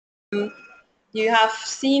You have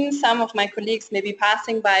seen some of my colleagues maybe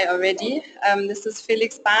passing by already. This is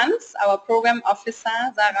Felix Barnes, our program officer,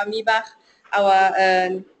 Sarah Miebach,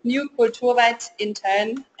 our new Kulturweit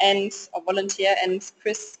intern and or volunteer, and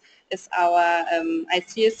Chris is our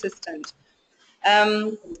IT assistant.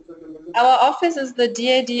 Our office is the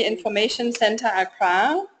DAAD Information Center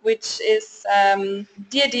Accra, which is,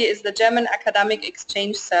 DAAD is the German Academic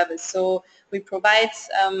Exchange Service. So we provide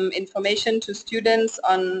information to students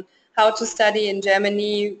on how to study in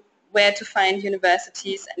Germany, where to find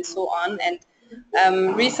universities and so on.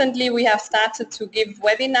 And recently we have started to give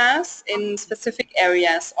webinars in specific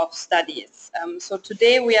areas of studies. So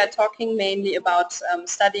today we are talking mainly about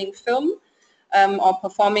studying film or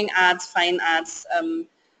performing arts, fine arts,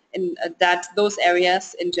 in those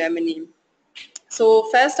areas in Germany. So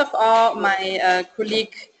first of all, my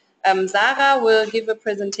colleague Sarah will give a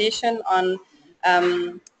presentation on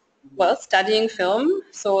well, studying film.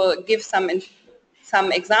 So give some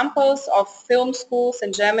examples of film schools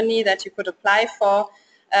in Germany that you could apply for.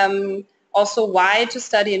 Also, why to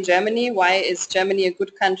study in Germany? Why is Germany a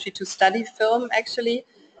good country to study film, actually?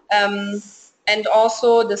 And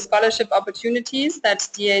also the scholarship opportunities that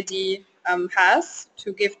DAAD has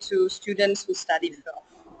to give to students who study film.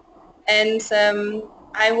 And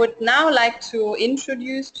I would now like to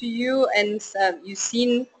introduce to you, and you've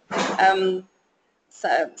seen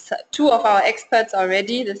two of our experts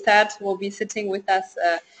already. The third will be sitting with us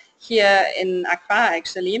here in Accra,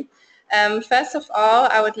 actually. First of all,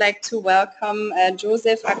 I would like to welcome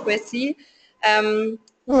Joseph Akwesi.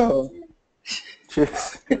 Oh,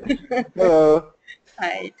 cheers. Hello.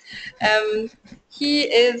 Hi. He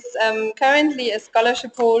is currently a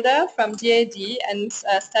scholarship holder from DAAD and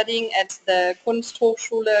studying at the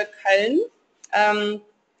Kunsthochschule Köln.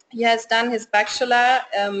 He has done his bachelor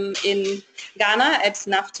in Ghana at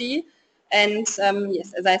NAFTI, and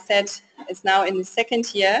yes, as I said, is now in his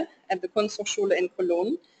second year at the Kunsthochschule in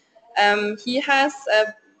Cologne. He has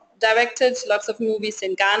directed lots of movies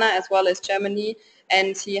in Ghana as well as Germany,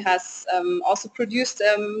 and he has also produced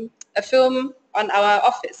a film on our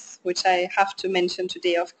office, which I have to mention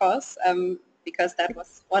today, of course, because that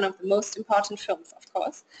was one of the most important films, of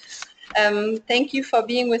course. Thank you for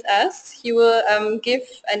being with us. He will give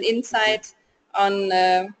an insight on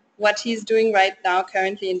what he's doing right now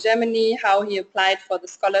currently in Germany, how he applied for the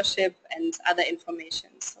scholarship and other information.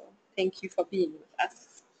 So thank you for being with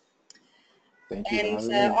us. Thank you.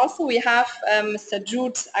 And also we have Mr.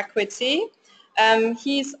 Jude Akwete.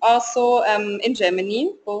 He's also in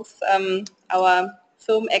Germany. Both our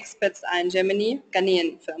film experts are in Germany,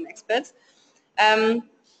 Ghanaian film experts.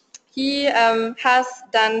 He has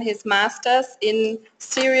done his master's in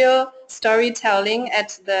serial storytelling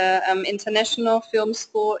at the International Film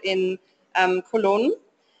School in Cologne.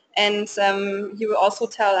 And he will also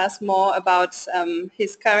tell us more about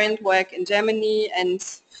his current work in Germany and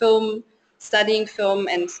film, studying film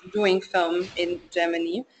and doing film in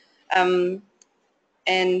Germany.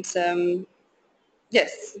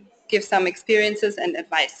 Yes, give some experiences and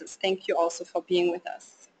advices. Thank you also for being with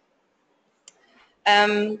us.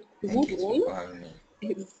 Gudrun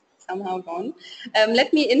is somehow gone.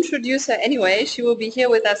 Let me introduce her anyway. She will be here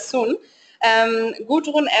with us soon.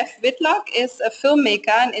 Gudrun F. Whitlock is a filmmaker,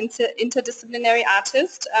 an interdisciplinary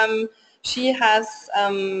artist. She has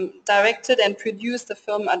directed and produced the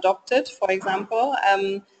film Adopted, for example,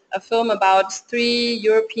 a film about 3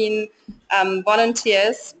 European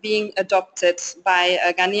volunteers being adopted by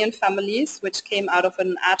Ghanaian families, which came out of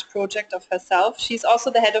an art project of herself. She's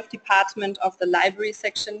also the head of department of the library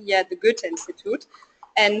section here at the Goethe Institute.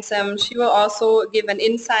 And she will also give an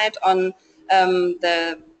insight on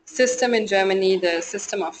the system in Germany, the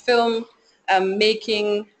system of film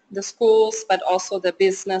making, the schools, but also the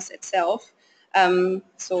business itself.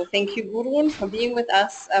 So thank you, Gudrun, for being with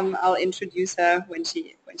us. I'll introduce her when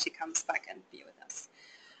she comes back and be with us.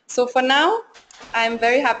 So for now, I'm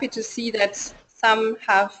very happy to see that some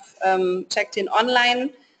have checked in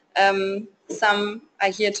online. Some are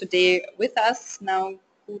here today with us. Now,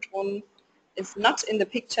 Gudrun is not in the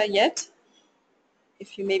picture yet.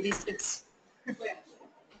 If you maybe sit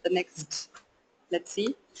the next, let's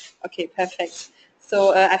see. Okay, perfect.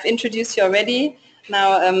 So I've introduced you already.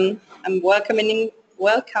 Now I'm welcoming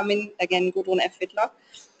again Gudrun F. Whitlock.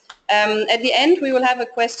 At the end, we will have a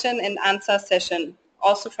question and answer session.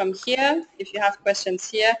 Also from here, if you have questions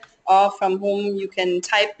here, or from home, you can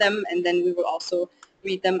type them, and then we will also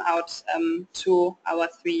read them out to our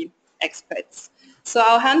 3 experts. So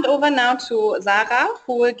I'll hand over now to Sarah,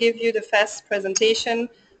 who will give you the first presentation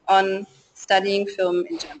on studying film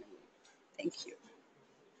in Germany. Thank you.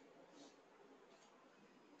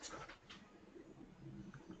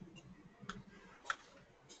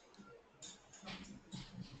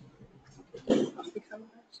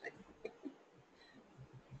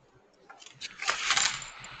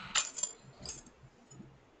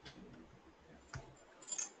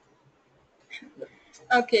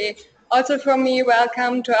 Okay. Also from me,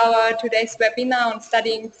 welcome to our today's webinar on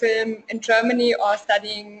studying film in Germany or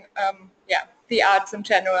studying the arts in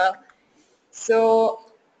general. So,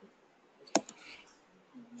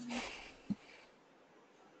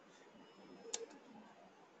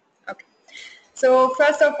 okay. So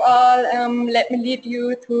first of all, let me lead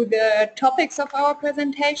you through the topics of our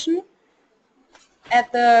presentation.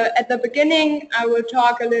 At the beginning, I will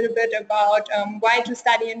talk a little bit about why to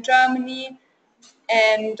study in Germany,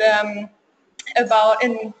 and about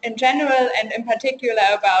in general and in particular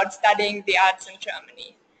about studying the arts in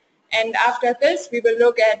Germany. And after this, we will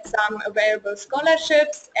look at some available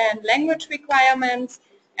scholarships and language requirements,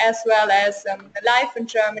 as well as the life in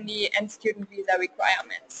Germany and student visa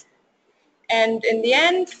requirements. And in the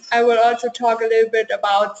end, I will also talk a little bit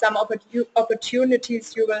about some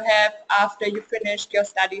opportunities you will have after you finished your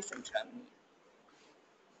studies in Germany.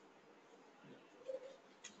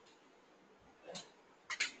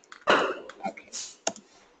 Okay.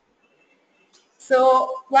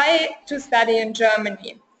 So why to study in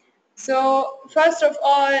Germany? So first of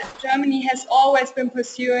all, Germany has always been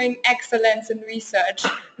pursuing excellence in research,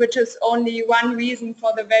 which is only one reason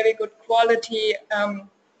for the very good quality.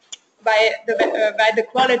 By the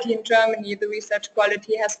quality in Germany, the research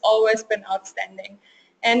quality has always been outstanding.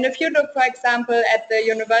 And if you look, for example, at the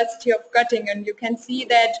University of Göttingen, you can see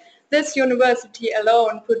that this university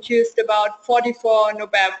alone produced about 44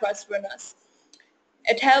 Nobel Prize winners.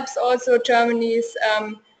 It helps also Germany's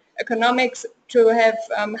economics to have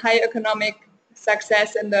high economic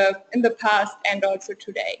success in the past and also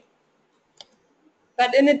today.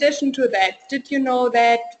 But in addition to that, did you know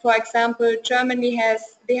that, for example, Germany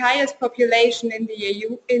has the highest population in the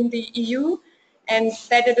EU, and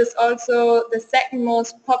that it is also the second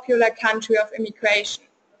most popular country of immigration?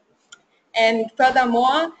 And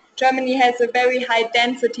furthermore, Germany has a very high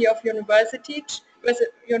density of universities,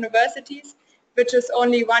 which is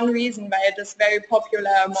only one reason why it is very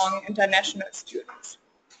popular among international students.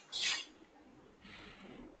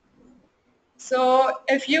 So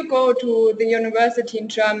if you go to the university in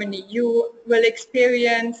Germany, you will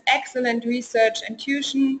experience excellent research and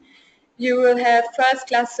tuition. You will have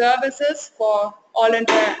first-class services for all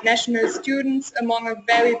international students among a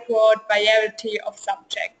very broad variety of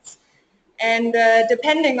subjects. And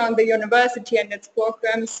depending on the university and its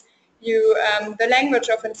programs, the language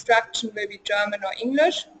of instruction will be German or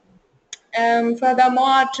English.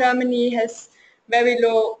 Furthermore, Germany has very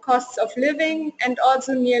low costs of living and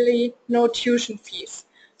also nearly no tuition fees.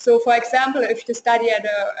 So for example, if you study at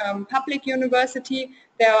a public university,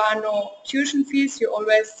 there are no tuition fees. You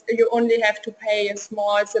only have to pay a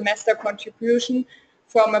small semester contribution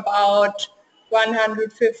from about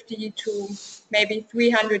 150 to maybe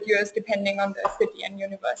 300 euros depending on the city and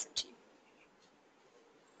university.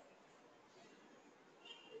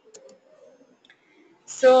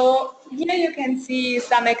 So here you can see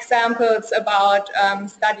some examples about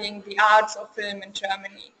studying the arts or film in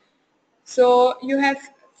Germany. So you have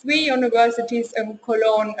 3 universities in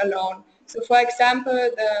Cologne alone. So for example,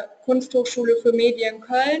 the Kunsthochschule für Medien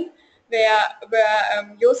Köln, where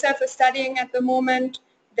Josef is studying at the moment.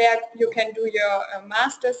 There you can do your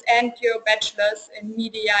master's and your bachelor's in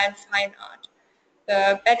media and fine art.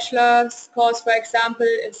 The bachelor's course, for example,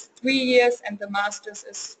 is 3 years and the master's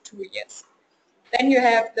is 2 years. Then you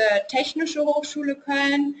have the Technische Hochschule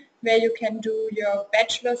Köln, where you can do your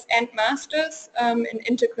bachelor's and master's in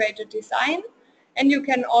integrated design. And you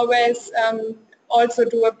can always also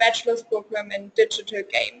do a bachelor's program in digital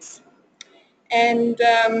games. And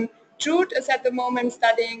Jude is at the moment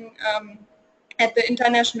studying at the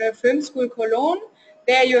International Film School Cologne.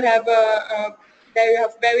 There you have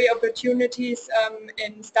very opportunities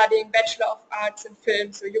in studying Bachelor of Arts in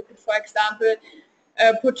Film. So you could, for example,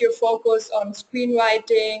 put your focus on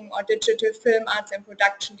screenwriting or digital film arts and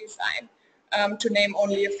production design, to name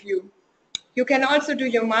only a few. You can also do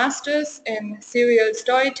your master's in serial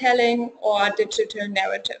storytelling or digital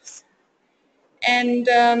narratives. And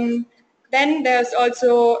then there's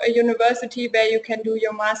also a university where you can do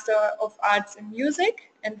your Master of Arts in Music,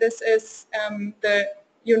 and this is the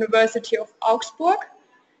University of Augsburg.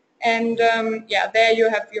 And there you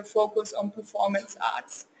have your focus on performance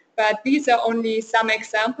arts. But these are only some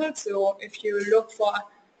examples, so if you look for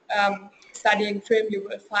studying film, you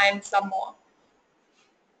will find some more.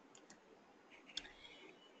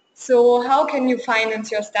 So how can you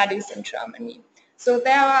finance your studies in Germany? So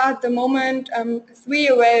there are at the moment 3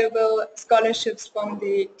 available scholarships from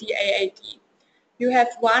the DAAD. You have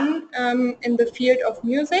one in the field of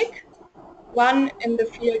music, one in the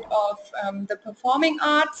field of the performing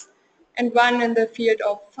arts, and one in the field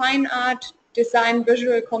of fine art, design,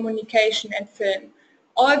 visual communication, and film.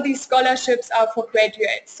 all these scholarships are for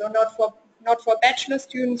graduates, so not for bachelor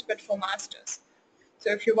students, but for masters.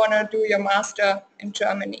 So if you want to do your master in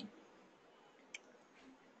Germany.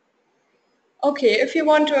 Okay, if you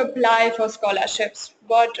want to apply for scholarships,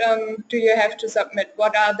 what do you have to submit?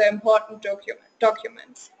 What are the important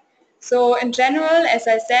documents? So in general, as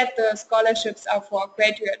I said, the scholarships are for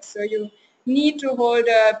graduates. So you need to hold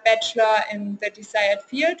a bachelor in the desired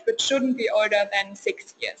field, which shouldn't be older than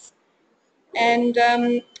 6 years. And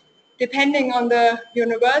depending on the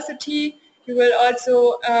university, you will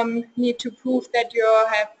also need to prove that you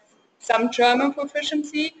have some German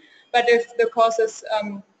proficiency. But if the course is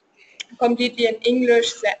completely in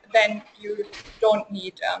English, then you don't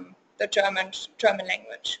need the German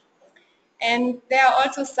language. And there are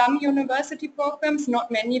also some university programs, not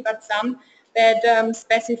many, but some, that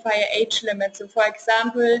specify an age limit. So for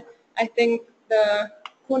example, I think the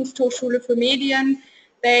Kunsthochschule für Medien,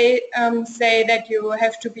 they say that you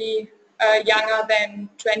have to be younger than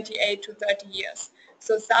 28 to 30 years.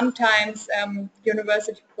 So sometimes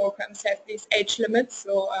university programs have these age limits,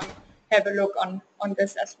 so have a look on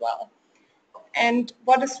this as well. And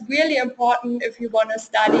what is really important if you want to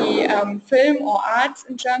study film or arts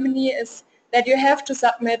in Germany is that you have to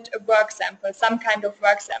submit a work sample, some kind of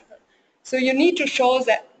work sample. So you need to show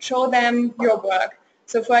them your work.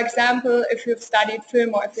 So for example, if you've studied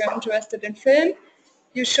film or if you're interested in film,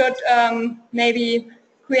 you should maybe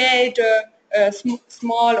create a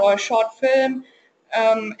small or short film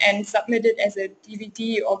and submit it as a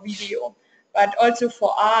DVD or video. But also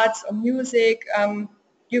for arts or music,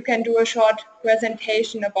 you can do a short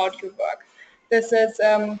presentation about your work. This is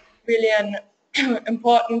really an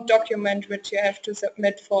important document which you have to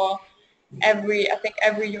submit for every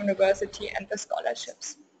university and the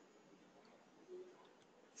scholarships.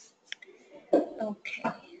 Okay.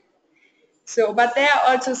 So, but there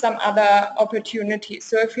are also some other opportunities.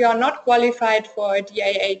 So if you are not qualified for a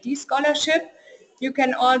DAAD scholarship, you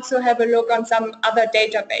can also have a look on some other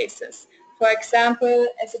databases. For example,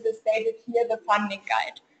 as it is stated here, the funding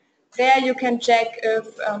guide. There you can check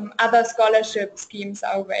if other scholarship schemes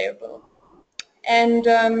are available. And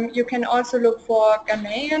you can also look for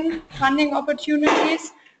Ghanaian funding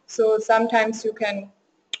opportunities. So sometimes you can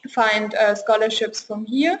find scholarships from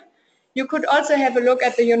here. You could also have a look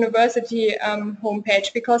at the university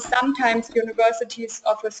homepage, because sometimes universities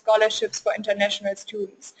offer scholarships for international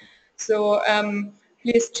students. So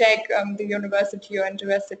please check the university you're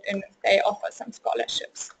interested in if they offer some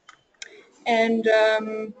scholarships. And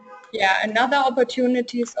yeah, another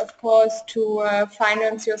opportunity is, of course, to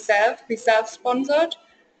finance yourself, be self-sponsored.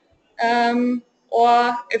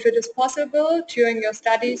 Or if it is possible, during your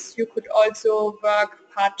studies, you could also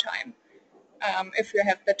work part-time if you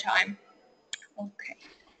have the time. Okay.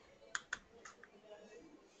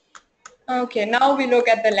 Okay, now we look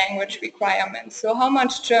at the language requirements. So how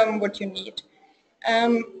much German would you need?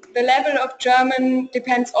 The level of German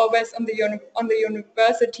depends always on the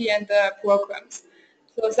university and the programs.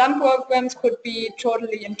 So some programs could be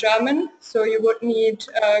totally in German, so you would need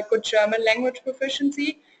good German language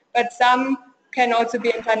proficiency, but some can also be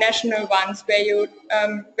international ones where you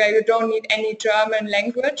don't need any German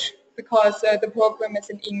language because the program is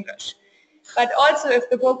in English. But also if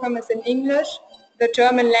the program is in English, the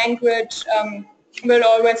German language will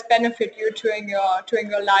always benefit you during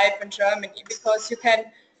your life in Germany, because you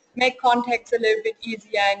can make contacts a little bit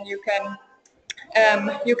easier and you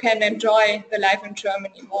can enjoy the life in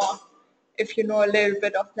Germany more if you know a little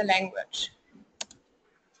bit of the language.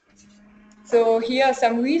 So here are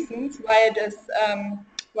some reasons why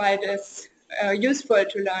it is useful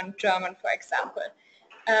to learn German, for example.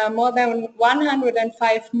 More than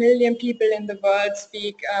 105 million people in the world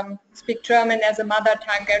speak German as a mother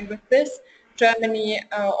tongue, and with this, German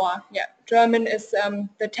is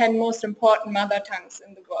the 10 most important mother tongues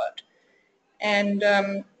in the world. And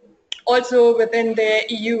also within the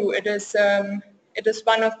EU, it is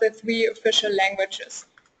one of the 3 official languages.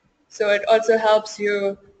 So it also helps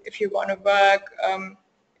you if you want to work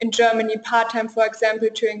in Germany part-time, for example,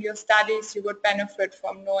 during your studies, you would benefit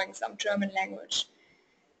from knowing some German language.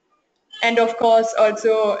 And of course,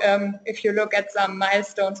 also, if you look at some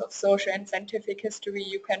milestones of social and scientific history,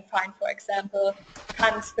 you can find, for example,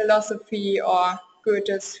 Kant's philosophy or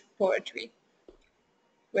Goethe's poetry,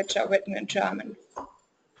 which are written in German.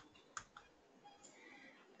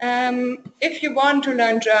 If you want to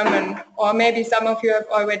learn German, or maybe some of you have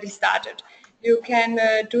already started, you can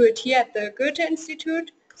do it here at the Goethe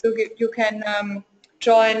Institute. So you can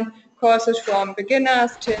join courses from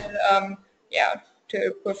beginners to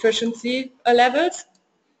proficiency levels.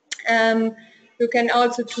 You can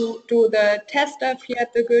also do the test stuff here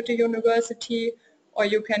at the Goethe University, or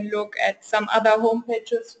you can look at some other home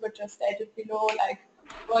pages which are stated below, like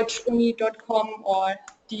deutschuni.com or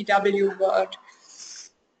DW World.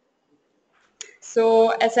 So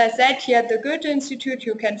as I said, here at the Goethe Institute,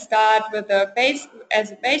 you can start with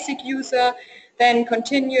as a basic user, then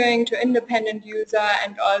continuing to independent user,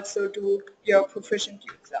 and also do your proficient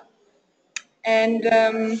user. And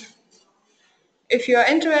if you're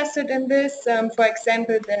interested in this, for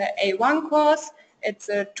example, the A1 course, it's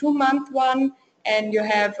a 2-month one, and you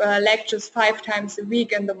have lectures 5 times a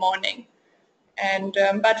week in the morning. And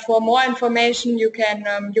but for more information, you can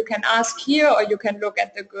ask here, or you can look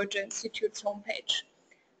at the Goethe Institute's homepage,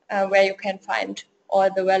 where you can find all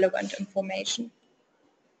the relevant information.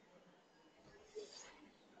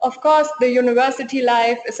 Of course, the university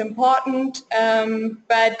life is important,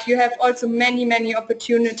 but you have also many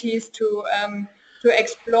opportunities to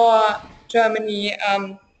explore Germany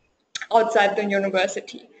outside the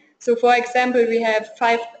university. So, for example, we have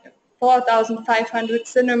 4,500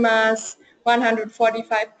 cinemas,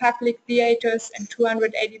 145 public theaters, and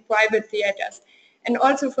 280 private theaters. And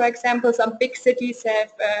also, for example, some big cities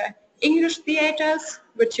have English theaters,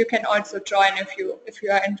 which you can also join if you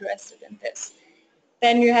are interested in this.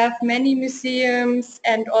 Then you have many museums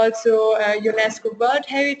and also UNESCO World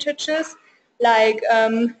Heritages, like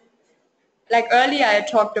earlier I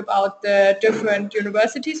talked about the different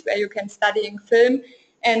universities where you can study in film,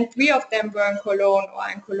 and 3 of them were in Cologne or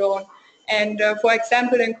in Cologne. And for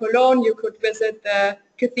example, in Cologne you could visit the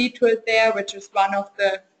cathedral there, which is one of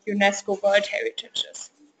the UNESCO World Heritages.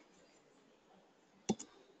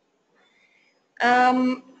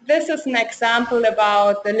 This is an example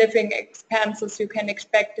about the living expenses you can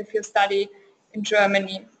expect if you study in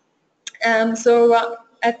Germany. So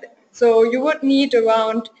you would need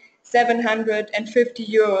around 750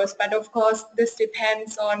 euros, but of course this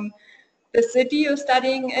depends on the city you're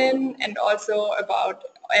studying in, and also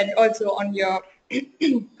on your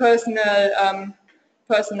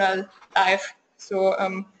personal life. So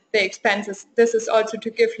the expenses. This is also to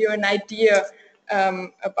give you an idea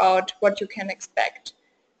about what you can expect.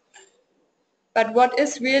 But what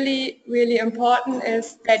is really important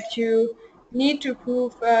is that you need to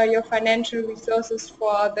prove your financial resources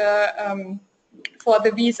for the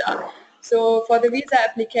visa. So for the visa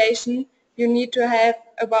application, you need to have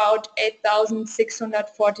about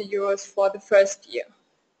 8,640 euros for the first year.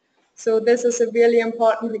 So this is a really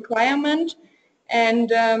important requirement,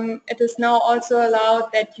 and it is now also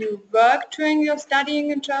allowed that you work during your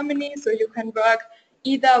studying in Germany. So you can work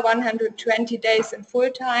either 120 days in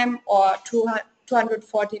full-time or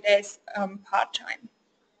 240 days part-time,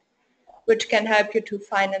 which can help you to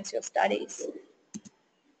finance your studies.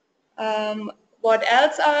 What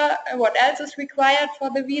else is required for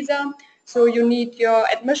the visa? So you need your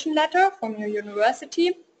admission letter from your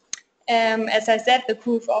university. As I said, the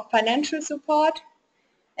proof of financial support.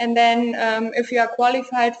 And then if you are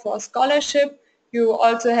qualified for a scholarship, you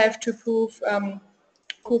also have to prove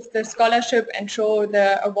the scholarship and show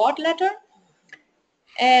the award letter.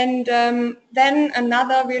 And then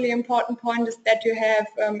another really important point is that you have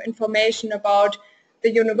information about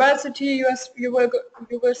the university you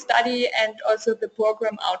will study, and also the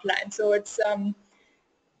program outline. So it's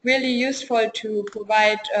really useful to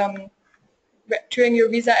provide during your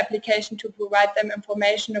visa application, to provide them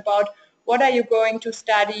information about what are you going to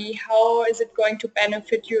study, how is it going to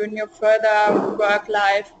benefit you in your further work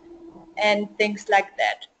life, and things like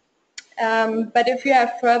that. But if you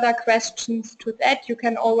have further questions to that, you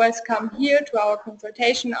can always come here to our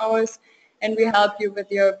consultation hours, and we help you with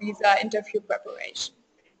your visa interview preparation.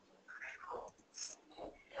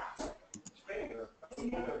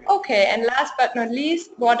 Okay, and last but not least,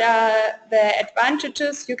 what are the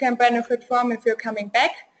advantages you can benefit from if you're coming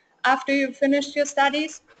back after you've finished your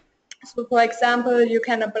studies? So for example, you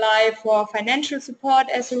can apply for financial support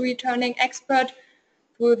as a returning expert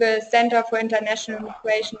through the Center for International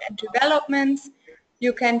Migration and Developments.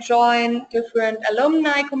 You can join different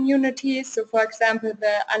alumni communities, so for example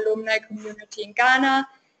the alumni community in Ghana,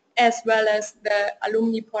 as well as the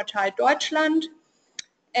Alumni Portal Deutschland.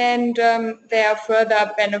 And there are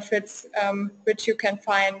further benefits which you can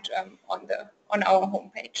find on our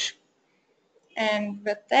homepage. And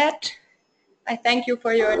with that, I thank you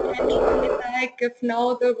for your attention, and I give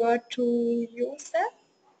now the word to Josef,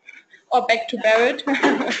 or back to Barrett.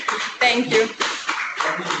 Thank you.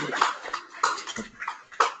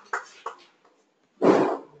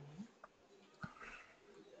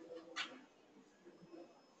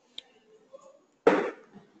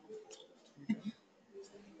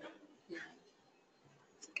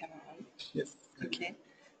 Yes. Okay.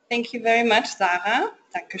 Thank you very much, Sarah.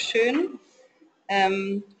 Dankeschön.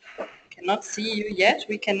 cannot see you yet.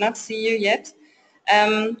 We cannot see you yet.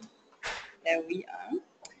 There we are.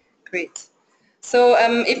 Great. So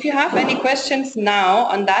if you have any questions now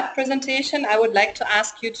on that presentation, I would like to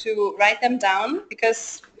ask you to write them down,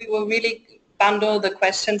 because we will really bundle the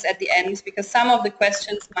questions at the end, because some of the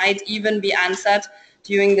questions might even be answered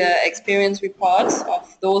during the experience reports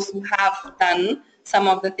of those who have done some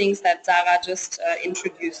of the things that Zara just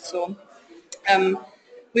introduced. So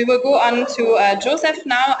we will go on to Joseph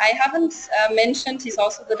now. I haven't mentioned he's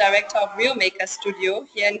also the director of Real Maker Studio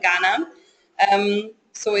here in Ghana.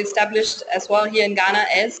 So established as well here in Ghana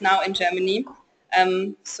as now in Germany.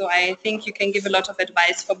 So I think you can give a lot of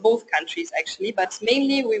advice for both countries actually, but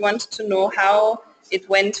mainly we want to know how it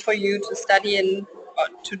went for you to study or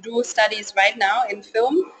to do studies right now in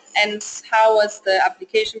film, and how was the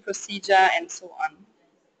application procedure and so on.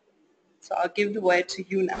 So I'll give the word to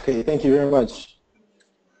you now. Okay, thank you very much.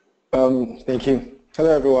 Thank you. Hello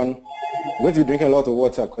everyone. I'm going to be drinking a lot of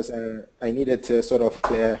water because I needed to sort of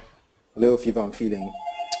clear a little fever I'm feeling.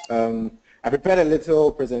 I prepared a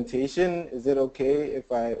little presentation. Is it okay if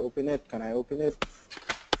I open it? Can I open it?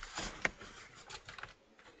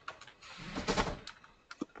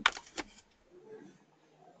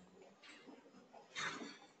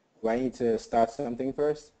 Do I need to start something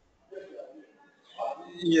first?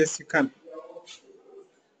 Yes, you can.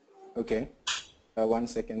 Okay. 1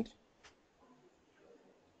 second.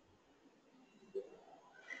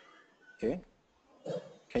 Okay.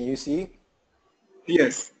 Can you see?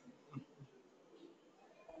 Yes.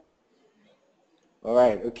 All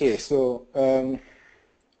right. Okay. So,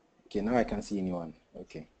 okay, now I can see anyone.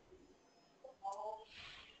 Okay.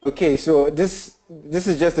 Okay. So this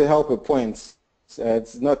is just to help with points.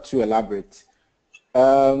 It's not too elaborate.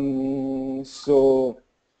 Studying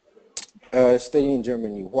in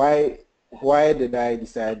Germany. Why did I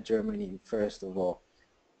decide Germany first of all?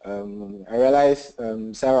 I realized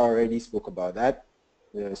Sarah already spoke about that.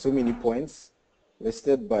 There are so many points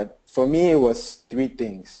listed, but for me it was 3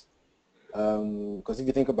 things. Because if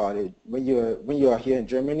you think about it, when you are here in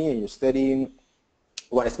Germany and you're studying,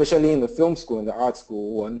 well, especially in the film school and the art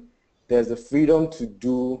school one, there's the freedom to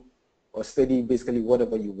do or study basically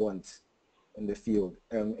whatever you want in the field.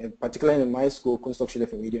 And particularly in my school, Kunsthochschule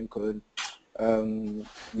für Mediencode,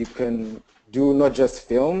 you can do not just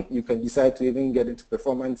film, you can decide to even get into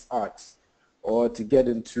performance arts or to get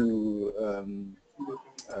into,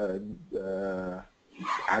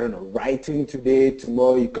 I don't know, writing today,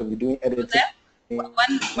 tomorrow you can be doing editing.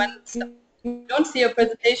 Don't see your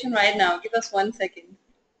presentation right now. Give us 1 second.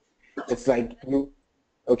 It's like you,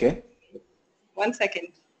 okay. 1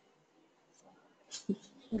 second.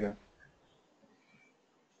 Okay.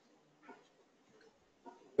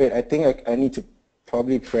 Wait, I think I need to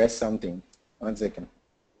probably press something. 1 second.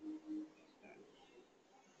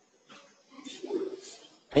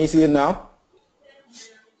 Can you see it now?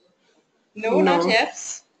 No, not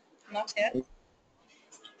yet. Not yet.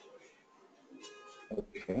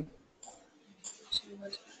 Okay.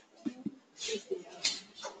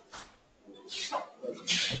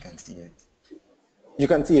 I can see it. You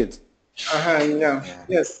can see it? Yeah.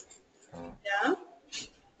 Yes. Yeah.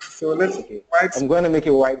 So let's. Okay. I'm going to make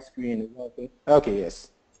it widescreen. Okay. Okay.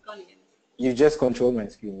 Yes. It's gone again. You just control my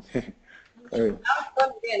screen. All right.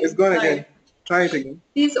 It's gone again. Try it again.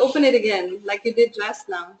 Please open it again, like you did just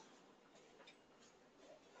now.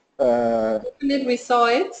 Open it, we saw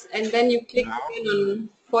it, and then you click again on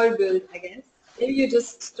Vollbild, I guess. Maybe you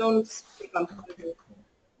just don't click on Vollbild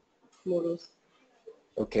modus.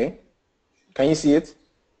 Okay. Can you see it?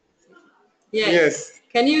 Yes.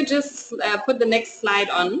 Can you just put the next slide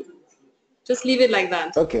on? Just leave it like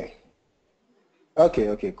that. Okay. Okay,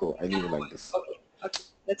 okay, cool. I leave it like this. Okay, okay.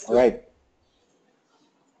 Let's do All right.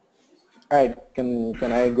 All right,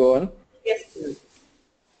 can I go on? Yes.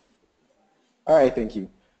 All right, thank you.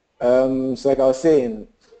 So like I was saying,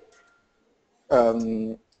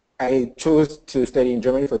 I chose to study in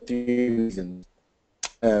Germany for 3 reasons.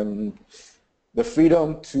 The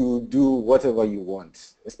freedom to do whatever you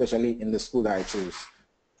want, especially in the school that I chose.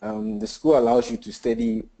 The school allows you to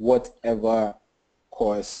study whatever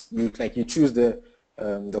course you like. You choose the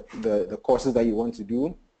courses that you want to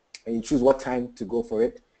do, and you choose what time to go for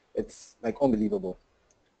it. It's like unbelievable.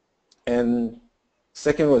 And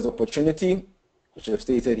second was opportunity, which I've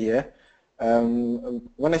stated here.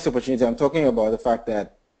 When I say opportunity, I'm talking about the fact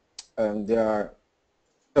that there are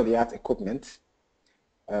state-of-the-art equipment.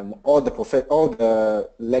 All the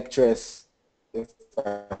lecturers, if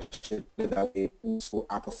I should put it that way,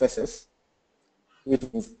 are professors, which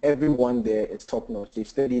means everyone there is top-notch. They've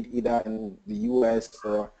studied either in the US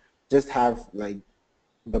or just have like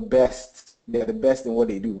the best. They're the best in what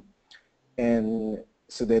they do. and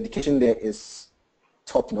so the education there is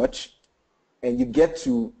top-notch, and you get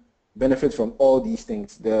to benefit from all these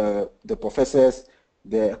things, the professors,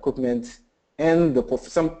 the equipment, and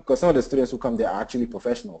because some of the students who come there are actually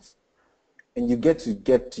professionals, and you get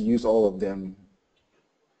to use all of them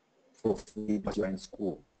for free but you're in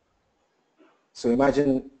school. So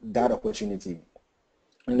imagine that opportunity.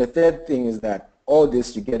 And the third thing is that all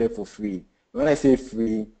this, you get it for free. When I say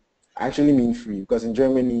free, I actually mean free, because in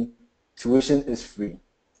Germany, tuition is free.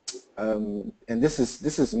 And this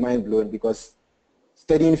is mind-blowing, because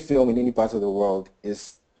studying film in any part of the world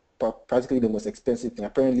is practically the most expensive thing.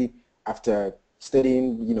 Apparently, after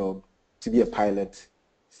studying, to be a pilot,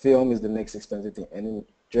 film is the next expensive thing, and in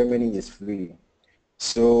Germany is free.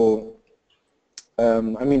 So, I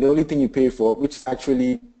mean, the only thing you pay for, which is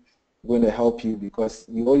actually going to help you, because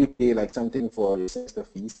you only pay like something for your semester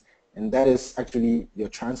fees, and that is actually your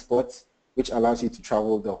transport, which allows you to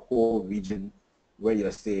travel the whole region where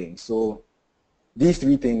you're staying. So these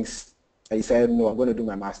three things, I decided, no, I'm going to do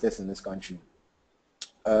my master's in this country.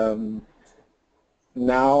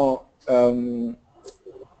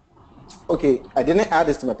 Okay, I didn't add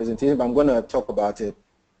this to my presentation, but I'm going to talk about it.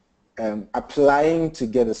 Applying to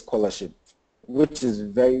get a scholarship, which is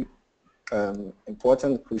very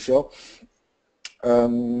important, crucial.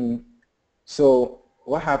 So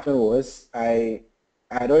what happened was I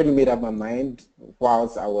had already made up my mind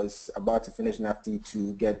whilst I was about to finish NAFTI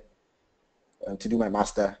to get to do my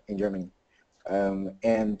master in Germany. I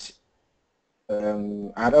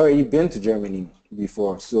had already been to Germany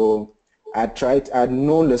before, so I'd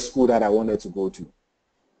known the school that I wanted to go to.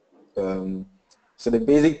 So the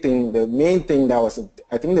main thing that was,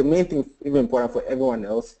 I think the main thing even important for everyone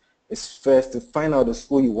else is first to find out the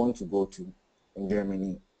school you want to go to in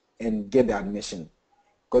Germany and get the admission.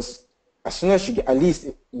 Because as soon as you at least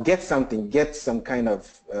get some kind of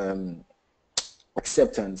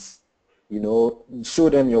acceptance, show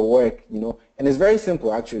them your work, and it's very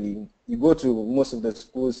simple actually. You go to most of the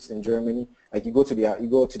schools in Germany, like you go to their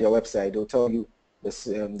website, they'll tell you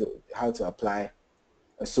how to apply.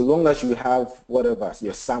 So long as you have whatever,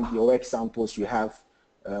 your work samples, you have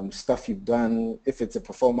stuff you've done, if it's a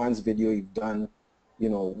performance video you've done,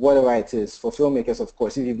 whatever it is. For filmmakers, of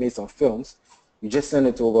course, if you've made some films, you just send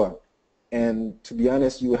it over. And to be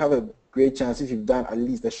honest, you have a great chance if you've done at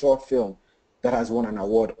least a short film that has won an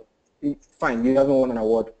award. Fine, you haven't won an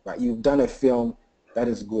award, but you've done a film that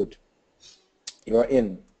is good. You're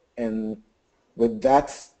in. And with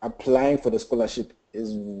that, applying for the scholarship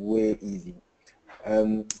is way easy.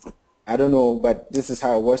 I don't know, but this is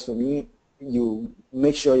how it works for me. You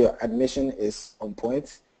make sure your admission is on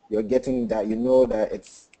point. You're getting that, that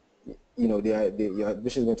it's, your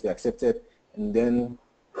admission is going to be accepted, and then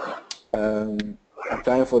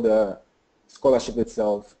applying for the scholarship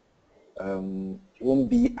itself won't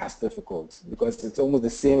be as difficult, because it's almost the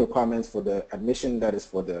same requirements for the admission that is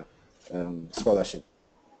for the scholarship.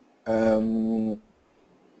 So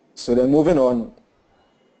then moving on,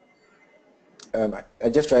 I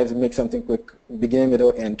just tried to make something quick, beginning,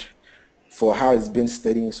 middle, end, for how it's been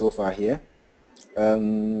studying so far here.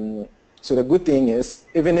 So the good thing is,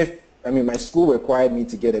 even if, my school required me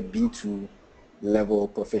to get a B2 level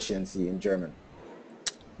proficiency in German.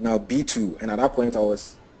 Now B2, and at that point I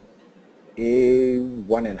was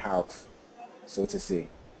A1.5, so to say.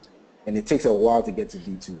 And it takes a while to get to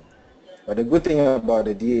B2. But the good thing about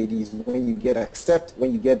the DAAD is when you get accepted,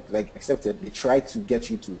 they try to get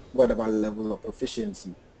you to whatever level of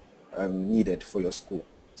proficiency needed for your school.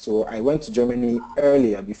 So I went to Germany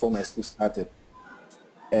earlier before my school started.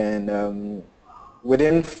 And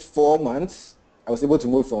within 4 months, I was able to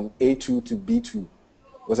move from A2 to B2. It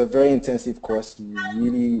was a very intensive course,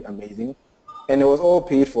 really amazing. And it was all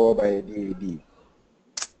paid for by DAAD.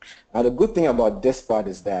 Now the good thing about this part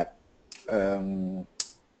is that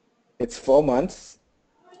it's 4 months.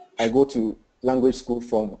 I go to language school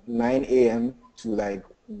from 9 a.m. to like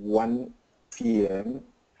 1 p.m.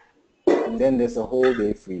 and then there's a whole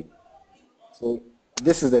day free. So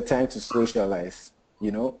this is the time to socialize,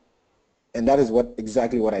 and that is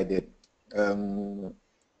exactly what I did. In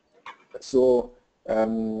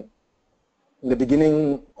the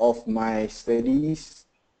beginning of my studies,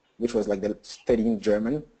 which was like studying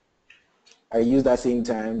German, I used that same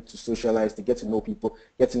time to socialize, to get to know people,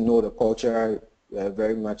 get to know the culture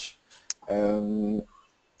very much.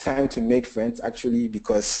 Time to make friends, actually,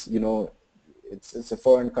 because, it's a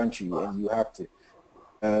foreign country and you have to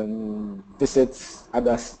visit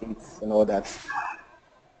other states and all that.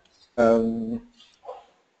 And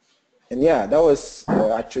yeah, that was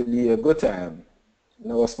actually a good time.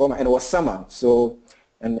 And it was fun, and it was summer, so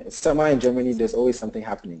And summer in Germany, there's always something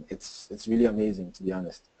happening. It's really amazing, to be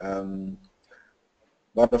honest.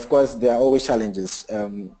 But of course, there are always challenges.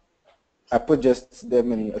 I put just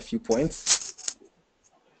them in a few points.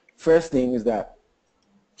 First thing is that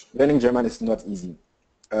learning German is not easy.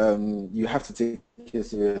 You have to take it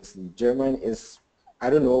seriously. German is, I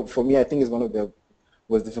don't know, for me, I think it's one of the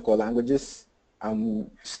most difficult languages.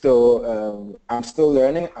 I'm still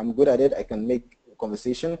learning. I'm good at it. I can make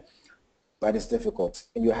conversation, but it's difficult,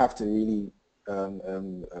 and you have to really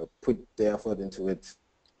put the effort into it.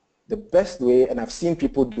 The best way, and I've seen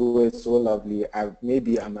people do it so lovely.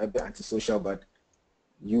 Maybe I'm a bit antisocial, but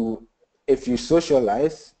if you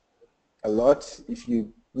socialize a lot, if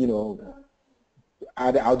you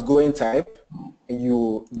are the outgoing type, and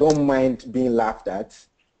you don't mind being laughed at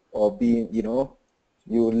or being,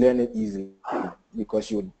 you learn it easily because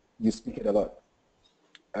you speak it a lot.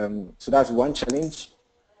 So that's one challenge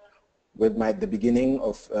with the beginning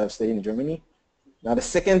of studying in Germany. Now the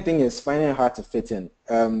second thing is finding it hard to fit in.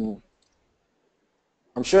 I'm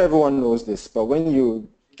sure everyone knows this, but when you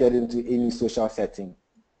get into any social setting,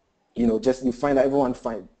 you find that everyone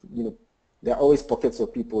there are always pockets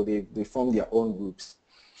of people, they form their own groups.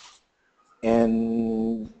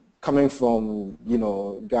 And coming from,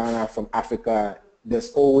 Ghana, from Africa,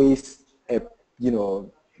 there's always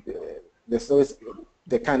there's always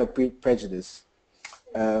the kind of prejudice.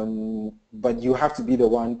 But you have to be the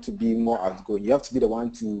one to be more outgoing. You have to be the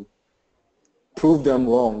one to prove them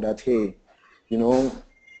wrong that, hey,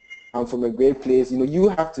 I'm from a great place. You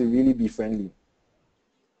have to really be friendly.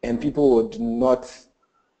 And people would not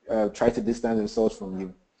try to distance themselves from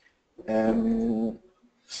you.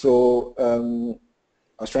 So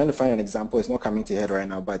I was trying to find an example. It's not coming to head right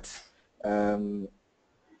now, but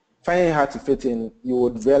finding it hard to fit in, you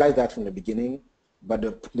would realize that from the beginning. But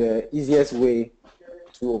the easiest way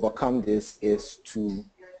to overcome this is to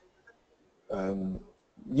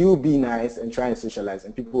you be nice and try and socialize,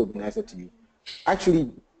 and people will be nicer to you.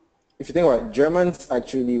 Actually, if you think about it, Germans,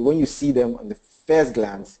 actually, when you see them on the first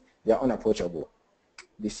glance, they are unapproachable.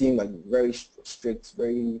 They seem like very strict,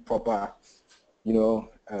 very proper,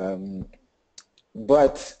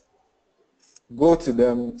 but go to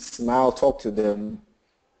them, smile, talk to them,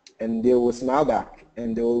 and they will smile back,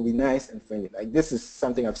 and they will be nice and friendly. Like, this is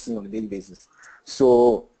something I've seen on a daily basis.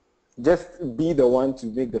 So just be the one to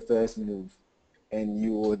make the first move, and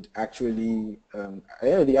you would actually,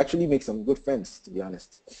 they actually make some good friends, to be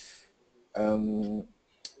honest.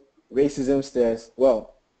 Racism stares,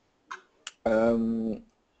 well,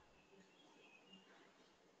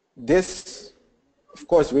 this, of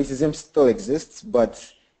course, racism still exists,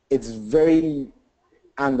 but it's very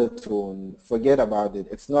undertone. Forget about it.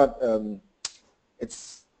 It's not,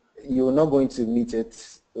 you're not going to meet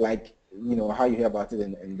it like, how you hear about it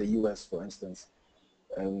in the US, for instance.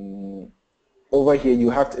 Over here,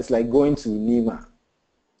 it's like going to Nima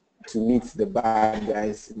to meet the bad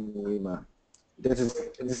guys in Nima.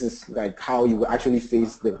 This is like how you actually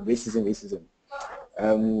face the racism.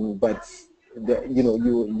 But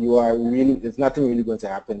you are really, there's nothing really going to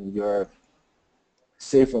happen. You're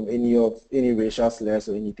safe from any racial slurs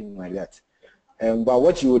or anything like that. But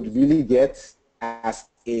what you would really get as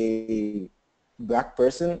a black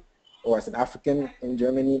person or as an African in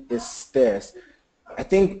Germany is stares. I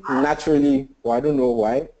think naturally, well, I don't know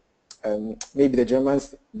why, maybe the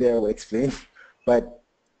Germans there will explain, but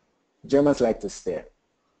Germans like to stare.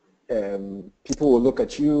 People will look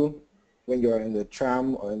at you when you're in the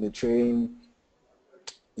tram or in the train.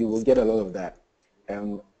 You will get a lot of that.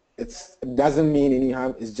 It doesn't mean any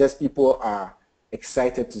harm. It's just people are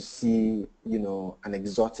excited to see, an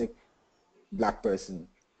exotic black person,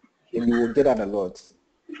 and you will get that a lot.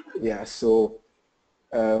 Yeah. So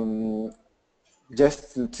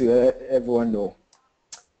just to everyone know.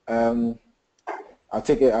 I'll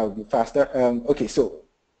take it. I'll be faster. Okay. So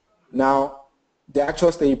now the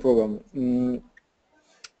actual study program.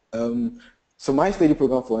 So my study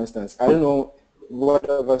program, for instance, I don't know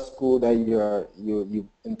whatever school that you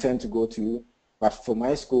intend to go to, but for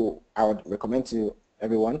my school, I would recommend to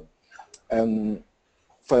everyone.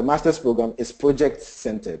 For a master's program, it's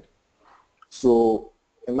project-centered. So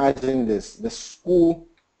imagine this: the school,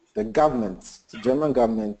 the government, the German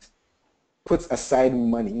government, puts aside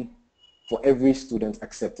money for every student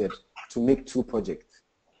accepted to make 2 projects.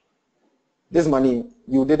 This money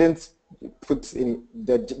you didn't put in.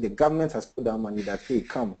 The government has put down money that, hey,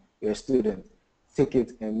 come, you're a student, take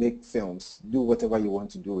it and make films, do whatever you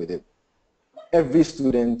want to do with it. Every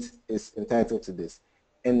student is entitled to this,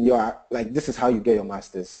 and you are like, this is how you get your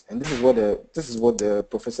masters, and this is what the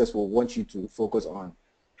professors will want you to focus on.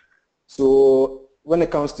 So when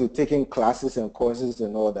it comes to taking classes and courses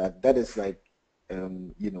and all that, that is like,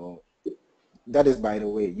 you know, that is by the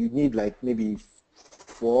way. You need like maybe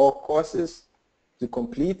 4 courses to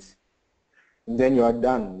complete, and then you are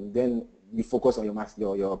done. Then you focus on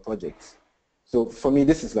your projects. So for me,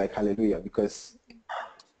 this is like hallelujah, because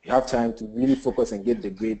you have time to really focus and get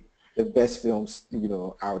the best films, you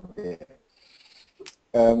know, out there.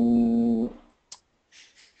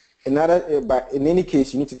 But in any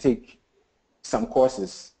case, you need to take some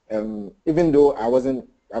courses. Even though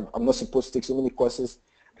I'm not supposed to take so many courses,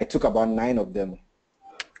 I took about 9 of them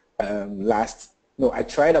I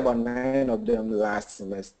tried about 9 of them last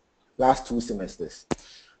 2 semesters.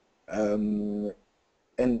 And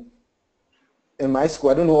in my school,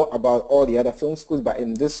 I don't know about all the other film schools, but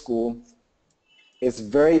in this school, it's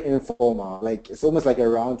very informal. Like, it's almost like a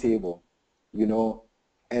round table, you know,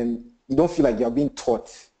 and you don't feel like you're being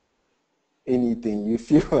taught anything. You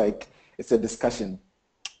feel like it's a discussion,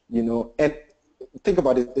 you know. And think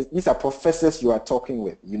about it, these are professors you are talking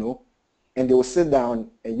with, you know, and they will sit down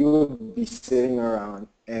and you will be sitting around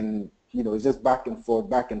and, you know, it's just back and forth,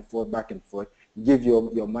 back and forth, back and forth. You give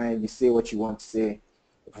your mind, you say what you want to say.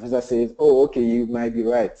 The professor says, oh, okay, you might be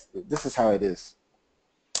right. This is how it is.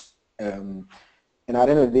 And at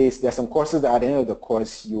the end of the day, there are some courses that at the end of the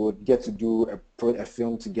course, you would get to do a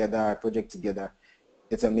film together, a project together.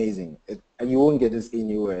 It's amazing. And you won't get this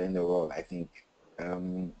anywhere in the world, I think.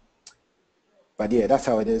 But yeah, that's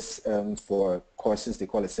how it is for courses. They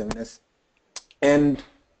call it seminars. And,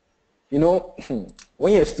 you know,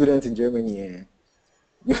 when you're a student in Germany,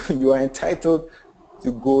 you are entitled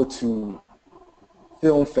to go to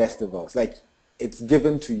film festivals. Like, it's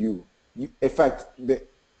given to you. In fact, the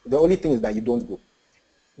only thing is that you don't go.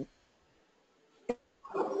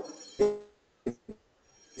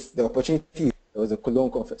 It's the opportunity. There was a Cologne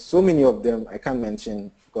conference. So many of them I can't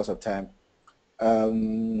mention because of time.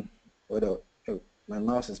 What else? Oh, my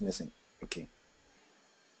mouse is missing. Okay.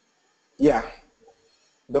 Yeah.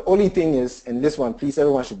 The only thing is, and this one, please,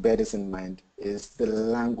 everyone should bear this in mind, is the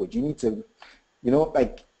language. You need to, you know,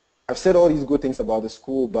 like, I've said all these good things about the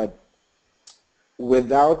school, but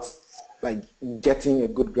without, like, getting a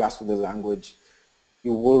good grasp of the language,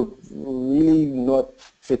 you will really not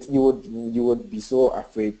fit. You would be so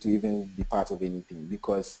afraid to even be part of anything,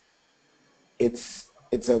 because it's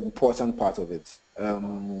an important part of it.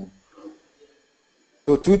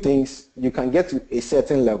 So 2 things: you can get to a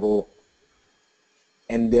certain level,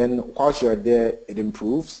 and then whilst you're there, it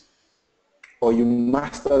improves, or you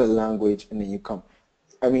master the language and then you come.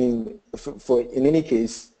 I mean, in any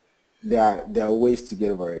case, there are ways to get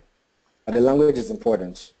over it. But the language is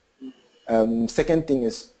important. Second thing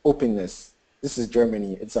is openness. This is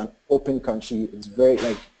Germany. It's an open country. It's very,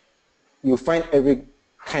 like, you'll find every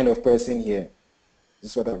kind of person here.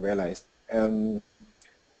 This is what I've realized. And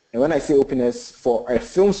when I say openness, for a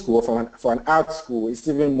film school, for an art school, it's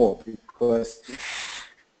even more, because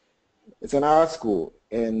it's an art school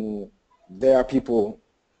and there are people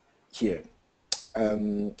here.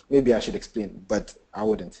 Maybe I should explain, but I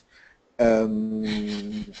wouldn't.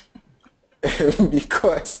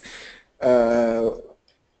 Because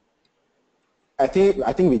I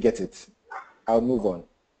think we get it. I'll move on.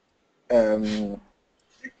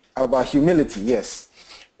 About humility, yes.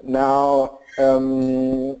 Now,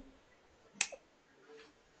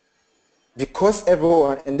 because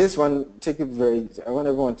everyone, and this one, take it very, I want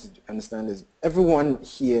everyone to understand this, everyone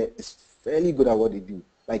here is fairly good at what they do.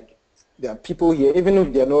 Like, there are people here, even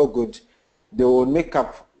if they're not good, they will make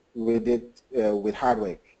up with it with hard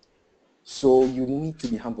work. So you need to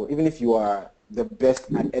be humble. Even if you are the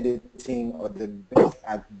best at editing or the best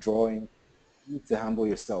at drawing, you need to humble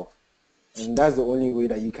yourself. And that's the only way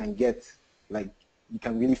that you can get, like, you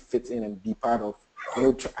can really fit in and be part of, you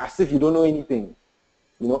know, as if you don't know anything.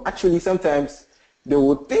 You know, actually, sometimes they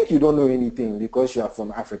would think you don't know anything because you are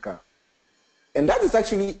from Africa. And that is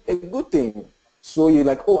actually a good thing. So you're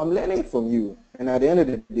like, oh, I'm learning from you. And at the end of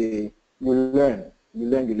the day, you learn. You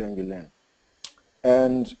learn.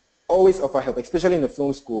 And always offer help, especially in the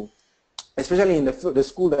film school, especially in the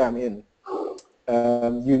school that I'm in.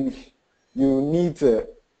 You need to,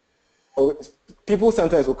 people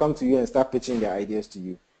sometimes will come to you and start pitching their ideas to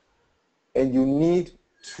you. And you need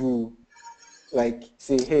to, like,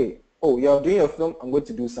 say, hey, oh, you're doing a film, I'm going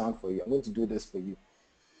to do sound for you. I'm going to do this for you.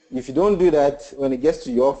 If you don't do that, when it gets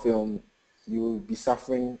to your film, you will be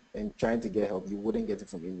suffering and trying to get help. You wouldn't get it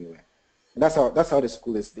from anywhere. And that's how the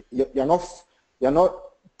school is. You're not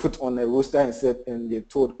put on a roster and said, and you're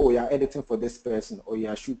told, oh, you're editing for this person, or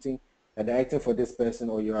you're shooting, you're directing for this person,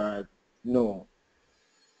 or you are, no.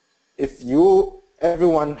 If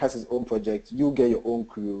everyone has his own project, you get your own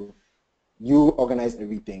crew, you organize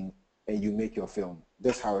everything and you make your film.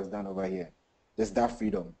 That's how it's done over here. There's that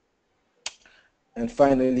freedom. And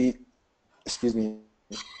finally, excuse me,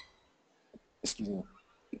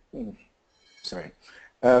 sorry.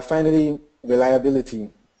 Finally, reliability.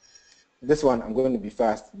 This one, I'm going to be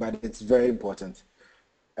fast, but it's very important.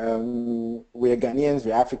 We're Ghanaians,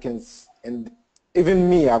 we're Africans, and even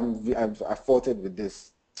me, I've faulted with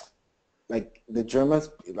this. Like the Germans,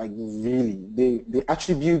 like really, they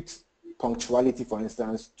attribute punctuality, for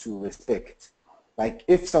instance, to respect. Like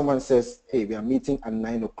if someone says, hey, we are meeting at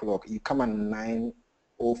 9 o'clock, you come at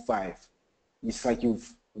 9:05, it's like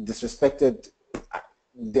you've disrespected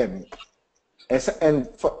them. And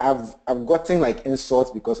I've gotten like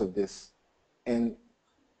insults because of this. And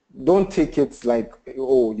don't take it like,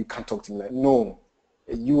 oh, you can't talk to me. Like, no,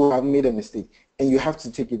 you have made a mistake, and you have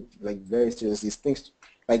to take it like very seriously. Things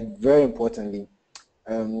like very importantly,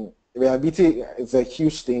 reliability is a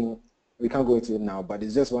huge thing. We can't go into it now, but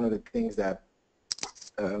it's just one of the things that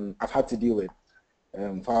I've had to deal with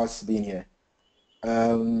whilst being here.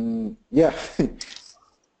 Yeah,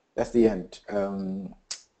 that's the end.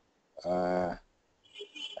 I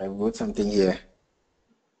wrote something here,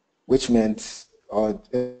 which meant, or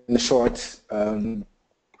in short, I mean,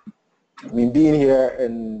 being here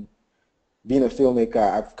and being a filmmaker,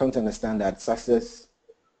 I've come to understand that success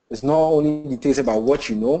is not only details about what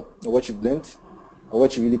you know or what you've learned or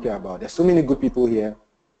what you really care about. There's so many good people here,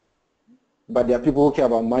 but there are people who care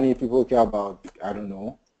about money, people who care about, I don't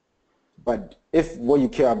know. But if what you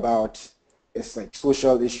care about is like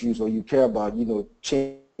social issues, or you care about, you know,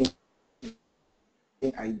 changing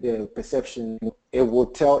idea, perception, it will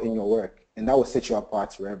tell in your work, and that will set you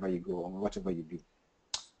apart wherever you go or whatever you do.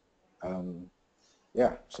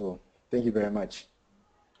 Yeah, so thank you very much.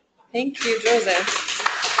 Thank you, Joseph.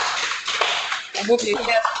 I hope you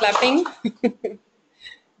hear us clapping.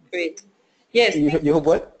 Great. Yes. You hope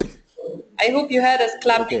what? I hope you heard us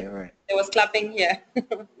clapping. Okay, all right. There was clapping here.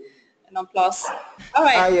 An applause. All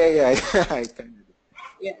right. Ah, yeah.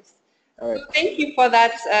 Yes. All right. So thank you for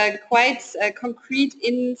that quite concrete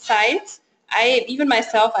insight. Even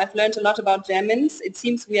myself, I've learned a lot about Germans. It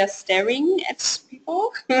seems we are staring at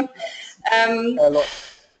people. A lot.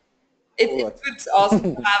 It's good also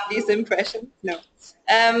to have these impressions. No.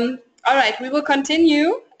 All right, we will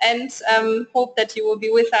continue and hope that you will be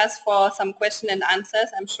with us for some question and answers.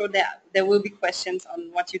 I'm sure there will be questions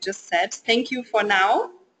on what you just said. Thank you for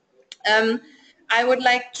now. I would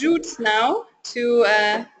like Jude now to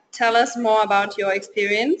tell us more about your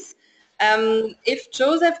experience. If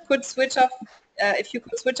Joseph could switch off, if you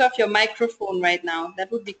could switch off your microphone right now,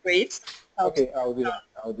 that would be great. Okay, I'll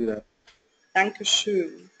do that.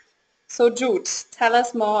 Dankeschön. So Jude, tell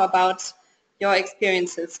us more about your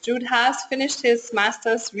experiences. Jude has finished his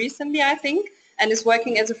master's recently, I think, and is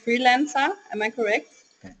working as a freelancer. Am I correct?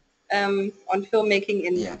 On filmmaking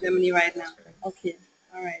in Germany right now. Okay,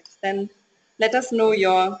 all right. Then let us know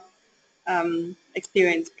your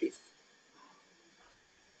experience, please.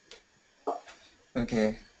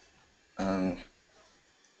 Okay.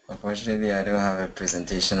 Unfortunately, I don't have a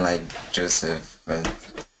presentation like Joseph, but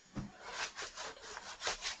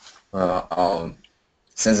well,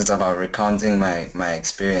 since it's about recounting my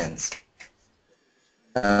experience,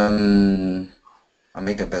 I'll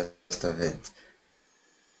make the best of it.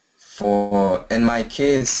 In my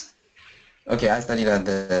case, okay, I studied at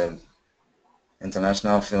the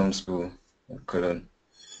International Film School in Cologne.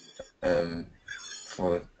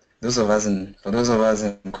 For those of us in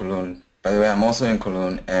Cologne, by the way, I'm also in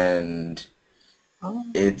Cologne, and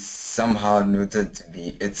it's somehow noted to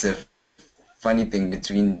be, it's a funny thing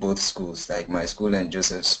between both schools, like my school and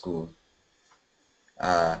Joseph's school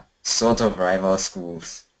are sort of rival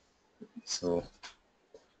schools. So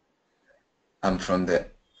I'm from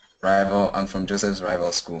Joseph's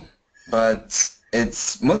rival school. But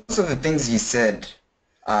it's, most of the things he said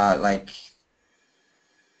are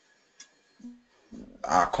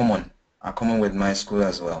common with my school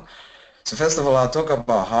as well. So first of all, I'll talk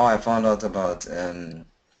about how I found out about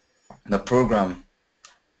the program.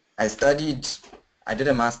 I did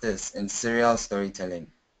a master's in serial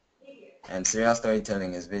storytelling, and serial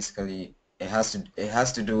storytelling is basically, it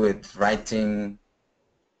has to do with writing,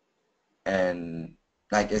 and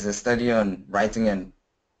like it's a study on writing and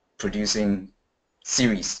producing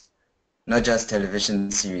series, not just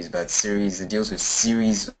television series, but series. It deals with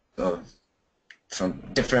series from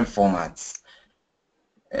different formats,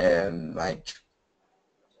 like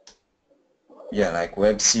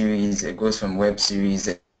web series. It goes from web series.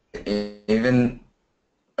 We even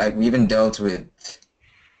dealt with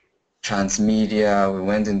transmedia. We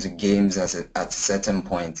went into games at a certain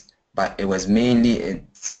point, but it was mainly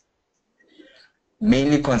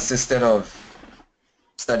mainly consisted of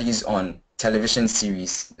studies on television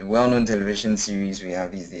series, the well-known television series we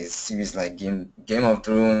have these days, series like Game of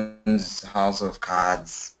Thrones, House of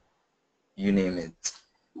Cards, you name it.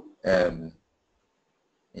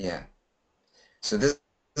 Yeah. So this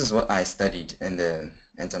is what I studied in the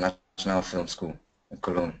International Film School in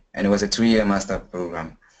Cologne, and it was a 2-year master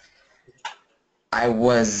program.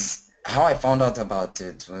 How I found out about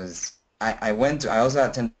it was I also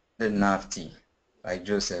attended NAFTI, like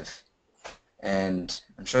Joseph, and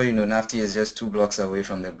I'm sure you know NAFTI is just 2 blocks away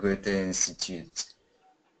from the Goethe Institute.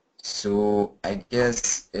 So I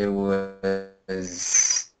guess it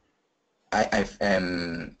was I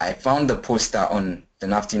found the poster on the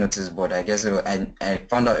NAFTI notice board. I guess I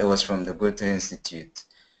found out it was from the Goethe Institute,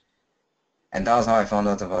 and that was how I found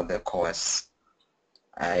out about the course.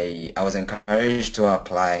 I was encouraged to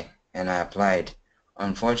apply, and I applied.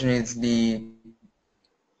 Fortunately,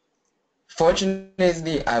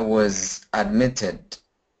 I was admitted,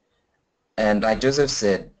 and like Joseph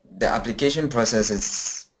said, the application process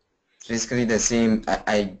is basically the same.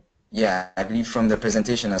 I believe from the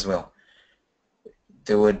presentation as well.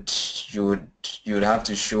 You would have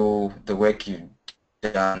to show the work you've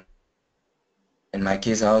done. In my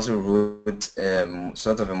case, I also wrote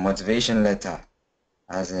sort of a motivation letter,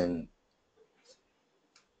 as in,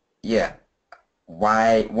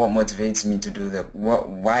 what motivates me to do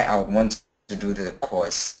why I would want to do the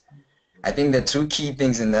course. I think the 2 key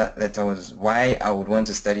things in that letter was why I would want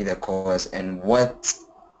to study the course and what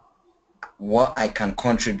I can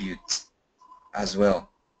contribute as well.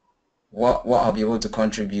 What I'll be able to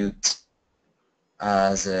contribute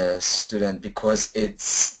as a student, because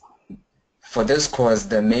for this course,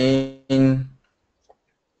 the main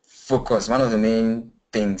focus, one of the main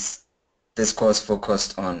things this course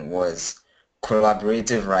focused on was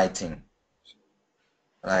collaborative writing.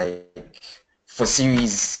 Like for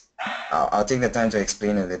series, I'll take the time to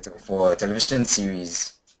explain a little. For television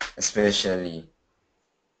series, especially,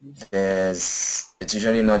 it's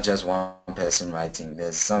usually not just one person writing.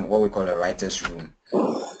 There's what we call a writer's room.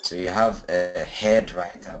 So you have a head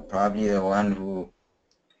writer, probably the one who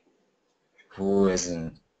is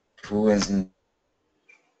in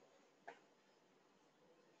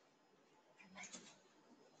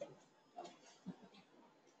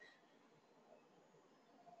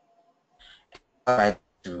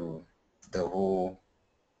to the whole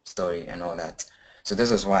story and all that. So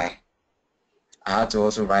this is why I had to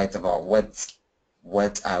also write about what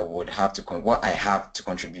I have to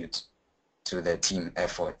contribute to the team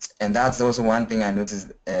effort. And that's also one thing I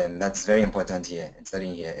noticed, that's very important here in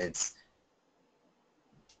studying here. It's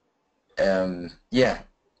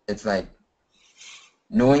it's like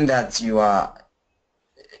knowing that you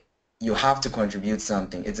have to contribute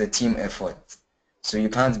something. It's a team effort. So you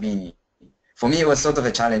can't be, for me it was sort of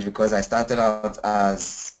a challenge, because I started out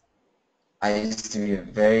as, I used to be a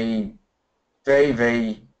very, very,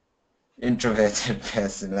 very introverted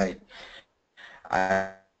person. Like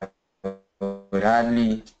I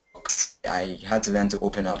had to learn to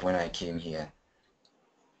open up when I came here.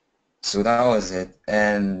 So that was it.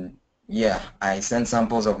 And yeah, I sent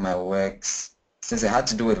samples of my works. Since it had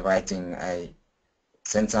to do with writing, I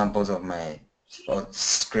sent samples of my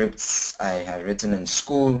scripts I had written in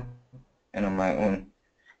school and on my own.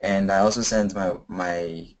 And I also sent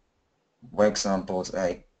my work samples,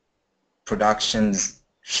 like productions,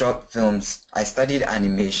 short films. I studied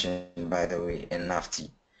animation, by the way, in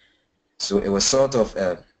NAFTI. So it was sort of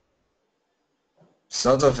a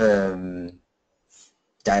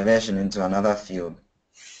diversion into another field,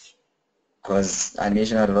 because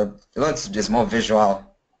animation had a lot just more visual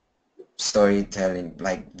storytelling,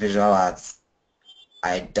 like visual arts.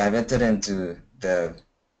 I diverted into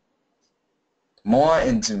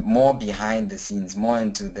more behind the scenes, more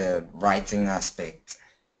into the writing aspect.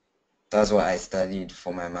 That's what I studied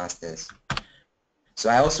for my master's. So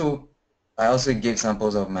I also gave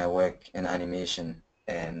samples of my work in animation,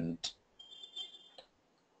 and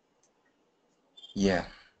yeah,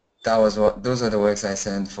 those are the works I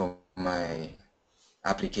sent for my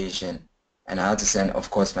application, and I had to send, of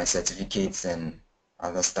course, my certificates and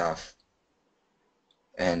other stuff.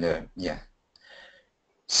 And yeah,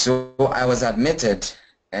 so I was admitted,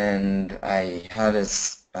 and I had a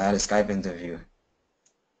Skype interview.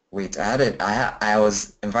 Wait, I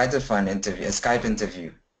was invited for an interview, a Skype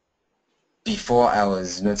interview, before I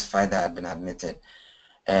was notified that I'd been admitted.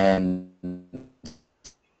 And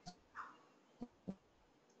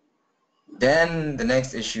then the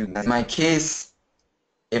next issue, in my case,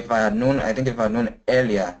 if I had known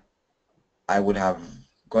earlier, I would have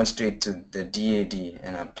gone straight to the DAAD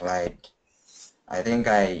and applied. I think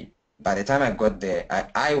I by the time I got there,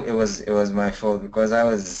 it was my fault because I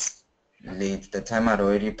was late. The time had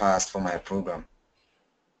already passed for my program.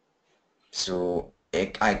 So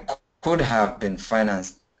I could have been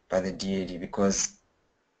financed by the DAD because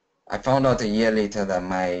I found out a year later that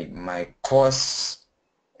my course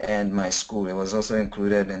and my school, it was also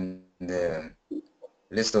included in the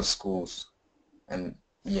list of schools and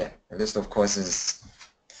yeah, a list of courses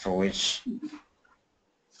for which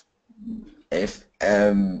if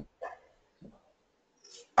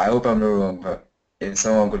I hope I'm not wrong, but if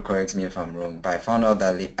someone could correct me if I'm wrong, but I found out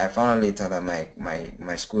later that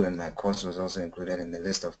my school and my course was also included in the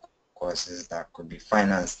list of courses that could be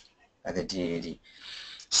financed by the DAD.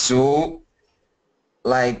 So,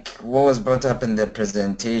 like what was brought up in the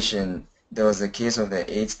presentation, there was a case of the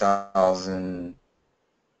 8,000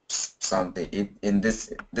 something.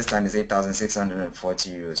 This time is 8,640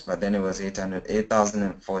 euros, but then it was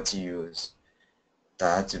 8,040 euros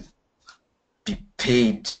that had to be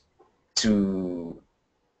paid to,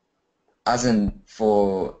 as in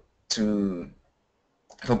for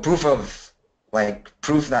proof of, like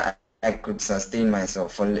proof that I could sustain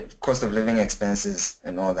myself, for cost of living expenses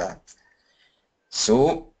and all that.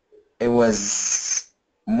 So it was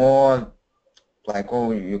more like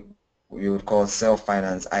what you would call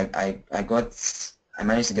self-finance. I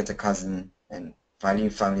managed to get a cousin and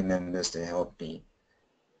family members to help me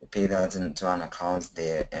pay that into an account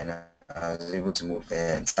there, and I was able to move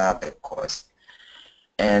there and start the course.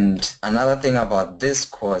 And another thing about this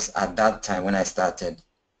course at that time when I started,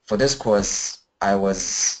 for this course, my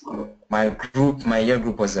year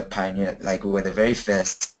group was a pioneer, like we were the very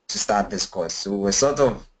first to start this course. So we were sort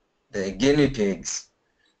of the guinea pigs.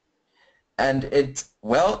 And in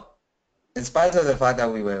spite of the fact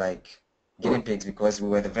that we were like guinea pigs because we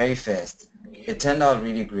were the very first, it turned out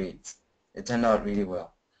really great. It turned out really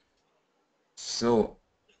well. So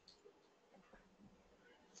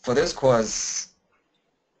for this course,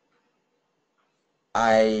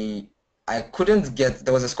 I couldn't get,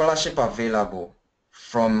 there was a scholarship available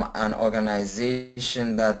from an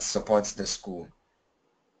organization that supports the school,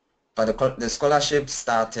 but the scholarship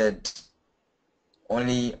started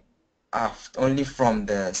only from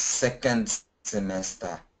the second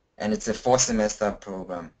semester, and it's a 4-semester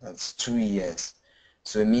program. That's 2 years.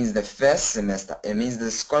 So it means the first semester, it means the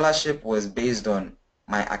scholarship was based on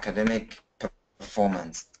my academic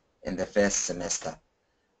performance in the first semester.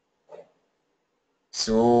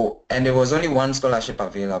 So, and there was only one scholarship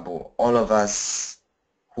available. All of us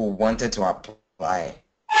who wanted to apply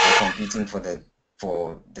were competing for the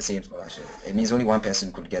same scholarship. It means only one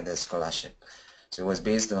person could get the scholarship. So it was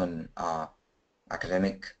based on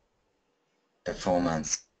academic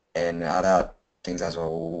performance and other things as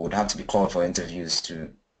well. We would have to be called for interviews to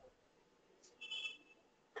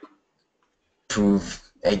prove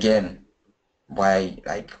again why,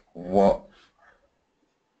 like what,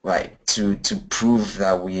 right, to prove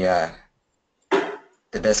that we are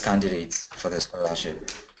the best candidates for the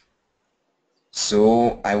scholarship.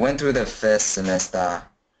 So I went through the first semester.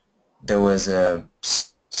 There was a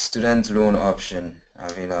student loan option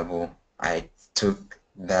available. I took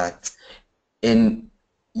that.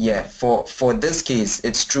 For this case,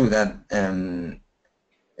 it's true that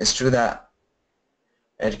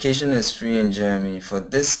education is free in Germany. For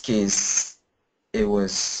this case, it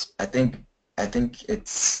was, I think it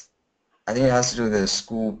has to do with the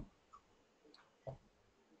school.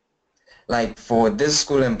 Like for this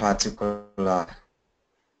school in particular,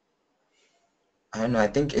 I don't know, I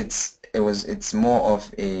think it's more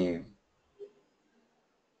of a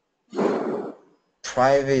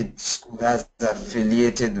private school that's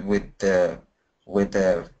affiliated with the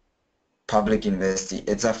public university.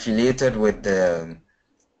 It's affiliated with the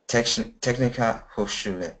Techniker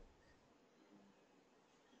Hochschule.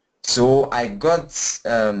 So I got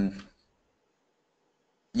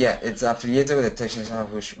it's affiliated with the Techniker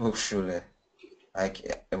Hochschule,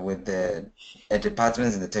 like with the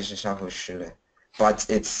departments in the Techniker Hochschule, but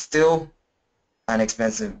it's still an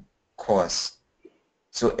expensive course.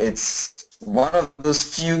 So it's one of those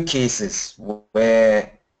few cases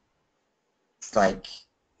where it's like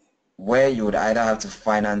where you would either have to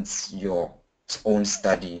finance your own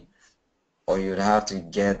study or you'd have to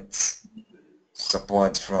get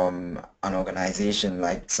support from an organization,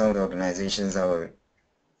 like some of the organizations that were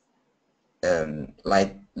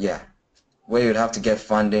where you'd have to get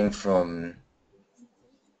funding from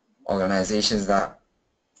organizations that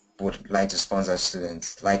would like to sponsor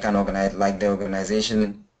students, like the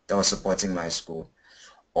organization that was supporting my school,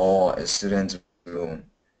 or a student loan.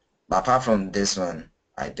 But apart from this one,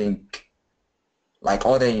 I think like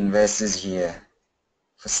all the universities here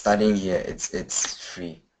for studying here, it's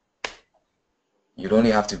free. you'd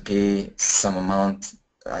only have to pay some amount.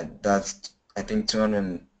 That's I think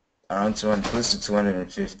 200, around 200, close to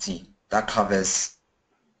 250. That covers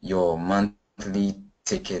your monthly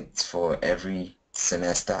ticket for every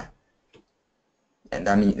semester. And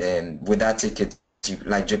that means with that ticket, you,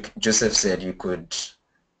 like Joseph said, you could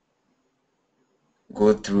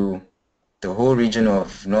go through the whole region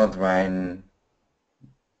of North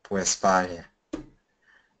Rhine-Westphalia.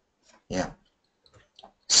 Yeah.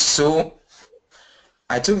 So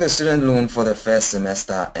I took the student loan for the first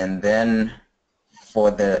semester, and then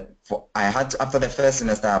after the first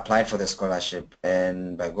semester I applied for the scholarship,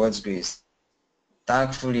 and by God's grace,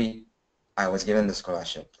 thankfully, I was given the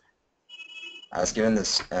scholarship. I was given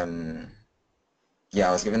this I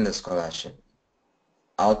was given the scholarship.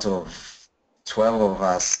 Out of 12 of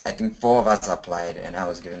us, I think 4 of us applied, and I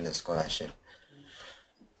was given the scholarship.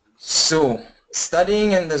 So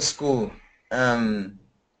studying in the school, again,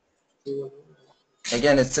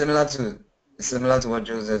 it's similar to what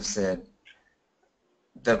Joseph said.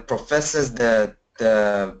 The professors, the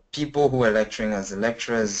people who were lecturing us, the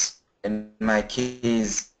lecturers, in my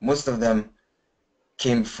case, most of them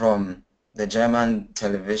came from the German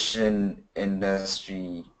television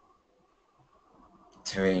industry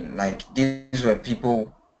terrain. Like, these were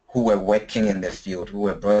people who were working in the field, who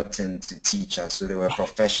were brought in to teach us, so they were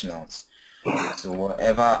professionals. So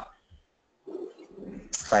whatever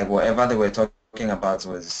they were talking about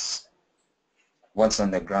was what's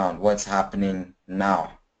on the ground, what's happening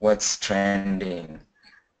now, what's trending,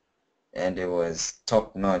 and it was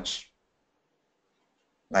top notch.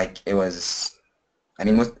 Like, it was, I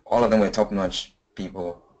mean, all of them were top notch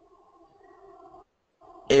people.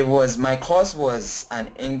 My course was in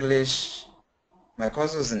English.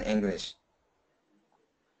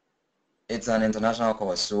 It's an international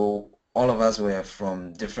course, so all of us were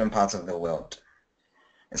from different parts of the world.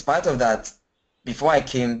 In spite of that, before I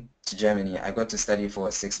came to Germany, I got to study for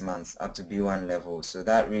 6 months up to B1 level, so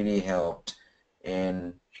that really helped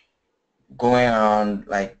in going around,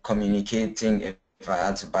 like, communicating if I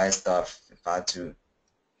had to buy stuff,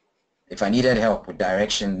 if I needed help with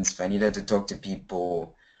directions, if I needed to talk to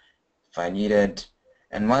people,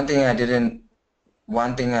 and one thing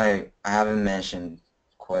I haven't mentioned,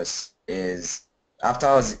 of course, is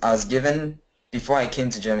after before I came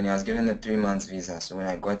to Germany, I was given a 3 months visa. So when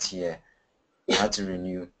I got here, I had to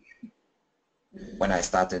renew when I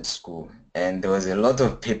started school. And there was a lot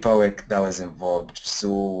of paperwork that was involved.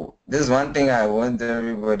 So this is one thing I want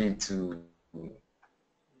everybody to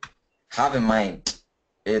have in mind.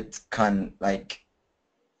 It can, like,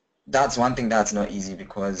 that's one thing that's not easy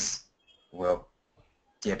because, well,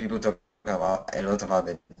 yeah, people talk a lot about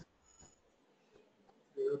it.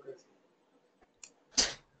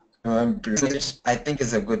 I think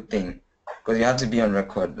it's a good thing because you have to be on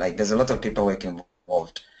record. Like, there's a lot of paperwork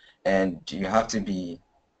involved, and you have to be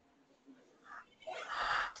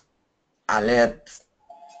alert.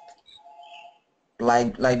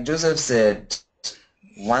 Like Joseph said,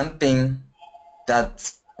 one thing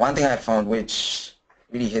I found which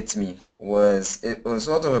really hit me was it was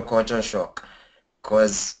sort of a culture shock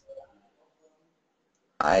because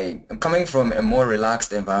I'm coming from a more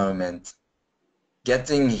relaxed environment.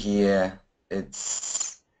 Getting here,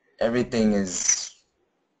 everything is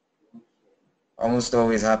almost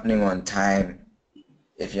always happening on time.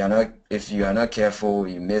 If you are not careful,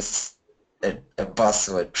 you miss a bus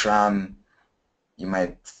or a tram,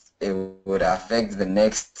 it would affect the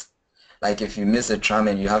next. Like, if you miss a tram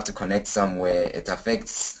and you have to connect somewhere, it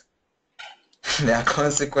affects. There are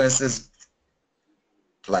consequences.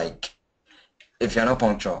 Like, if you're not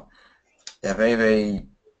punctual, there are very, very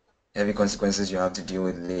heavy consequences you have to deal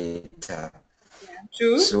with later. Yeah,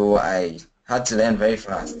 true. So I had to learn very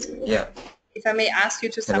fast. Yeah. If I may ask you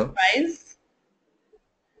to summarize.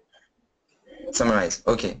 Summarize.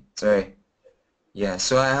 Okay. Sorry. Yeah.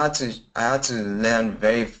 So I had to learn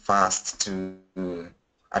very fast to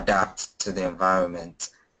adapt to the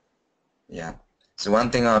environment. Yeah. So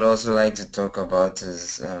one thing I'd also like to talk about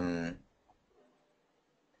is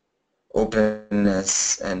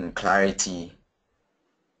openness and clarity.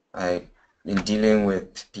 In dealing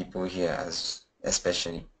with people here,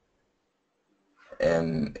 especially.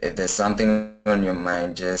 If there's something on your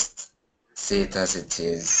mind, just say it as it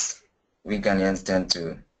is. We Ghanaians tend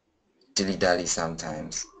to dilly-dally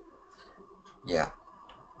sometimes. Yeah.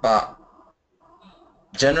 But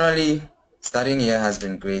generally, studying here has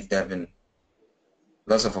been great. There have been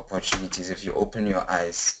lots of opportunities if you open your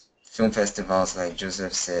eyes. Film festivals, like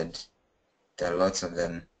Joseph said, there are lots of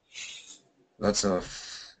them. Lots of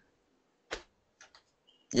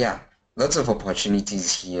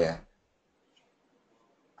opportunities here.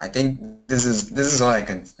 I think this is all I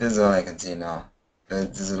can say now.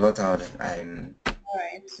 There's a lot out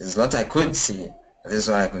there's a lot I could say. This is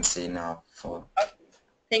all I can say now. For okay.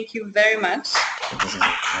 Thank you very much. This is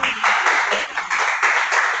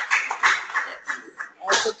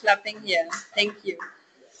Also clapping here. Thank you.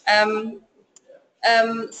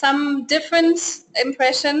 Some different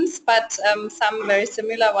impressions, but some very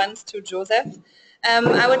similar ones to Joseph.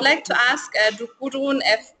 I would like to ask Gudrun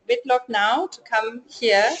F. Whitlock now to come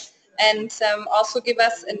here and also give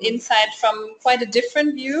us an insight from quite a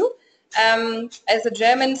different view as a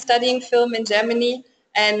German studying film in Germany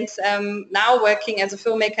and now working as a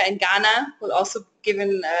filmmaker in Ghana. Will also give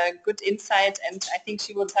a good insight, and I think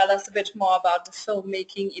she will tell us a bit more about the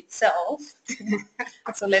filmmaking itself.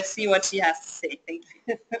 So let's see what she has to say. Thank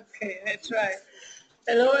you. Okay, that's right.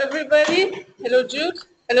 Hello, everybody. Hello, Jude.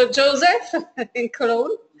 Hello, Joseph in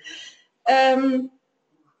Cologne.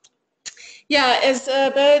 Yeah, as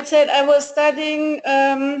Berit said, I was studying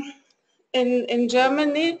in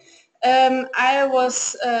Germany. I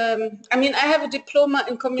have a diploma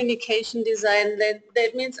in communication design.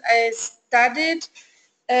 That means I studied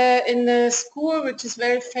in a school which is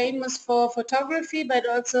very famous for photography, but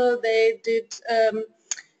also they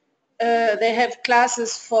have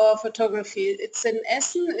classes for photography. It's in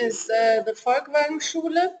Essen, is the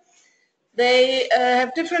Volkwang-Schule. They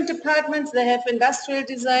have different departments. They have industrial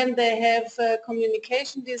design, they have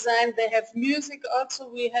communication design, they have music also.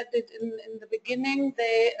 We had it in the beginning.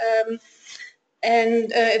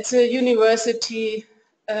 It's a university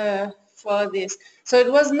for this. So it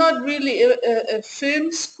was not really a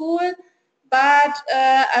film school, but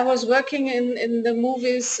I was working in the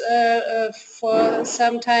movies for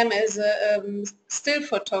some time as a still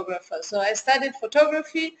photographer. So I studied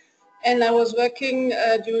photography, and I was working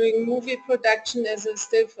during movie production as a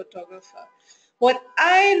still photographer. What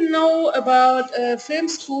I know about film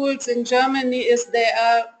schools in Germany is they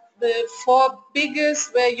are the 4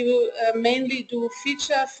 biggest where you mainly do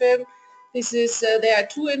feature film. This is, there are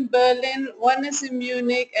 2 in Berlin, 1 is in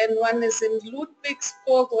Munich, and 1 is in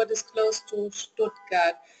Ludwigsburg, what is close to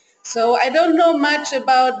Stuttgart. So I don't know much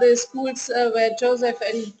about the schools where Joseph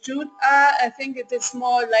and Jude are. I think it is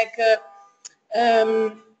more like a,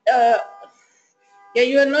 yeah,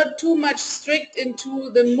 you are not too much strict into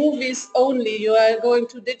the movies only. You are going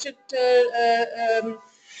to digital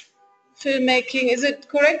filmmaking. Is it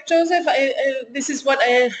correct, Joseph? This is what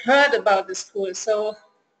I heard about the school. So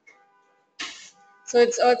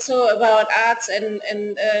it's also about arts and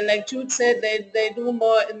like Jude said, they do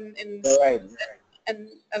more in right. and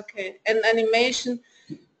okay, and animation.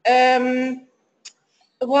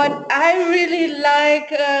 What I really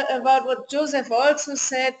like about what Joseph also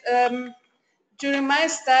said, during my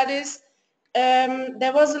studies,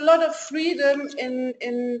 there was a lot of freedom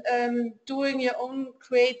in doing your own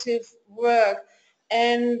creative work,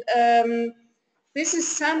 and this is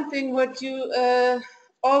something what you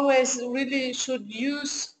always really should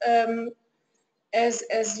use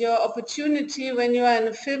as your opportunity when you are in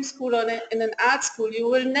a film school or in an art school. You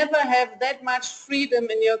will never have that much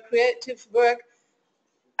freedom in your creative work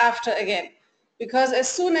after again. Because as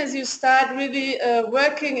soon as you start really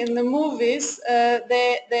working in the movies,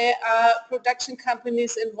 there are production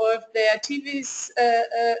companies involved, there are TV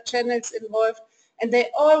channels involved, and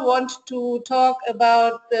they all want to talk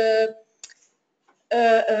about the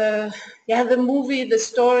movie, the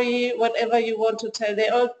story, whatever you want to tell. They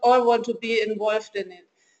all want to be involved in it.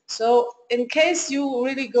 So in case you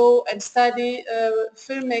really go and study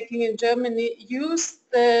filmmaking in Germany, use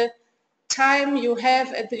the time you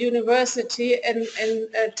have at the university and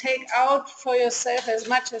take out for yourself as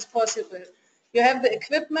much as possible. You have the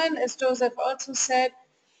equipment, as Joseph also said,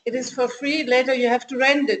 it is for free. Later you have to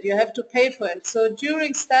rent it, you have to pay for it. So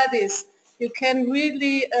during studies you can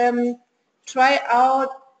really try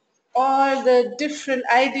out all the different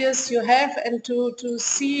ideas you have and to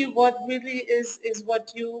see what really is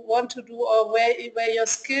what you want to do or where your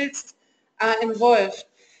skills are involved.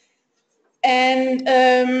 And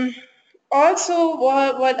also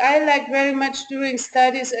what I like very much during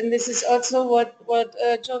studies, and this is also what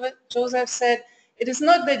Joseph said, it is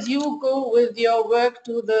not that you go with your work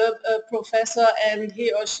to the professor and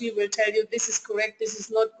he or she will tell you this is correct, this is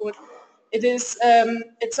not good. It is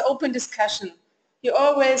it's an open discussion. You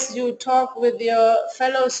talk with your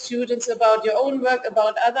fellow students about your own work,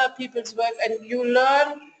 about other people's work, and you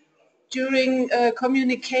learn during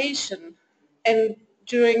communication and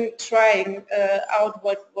during trying out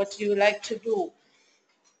what you like to do.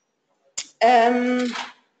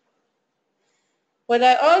 What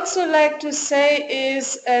I also like to say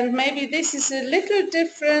is, and maybe this is a little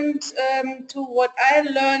different to what I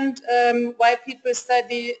learned why people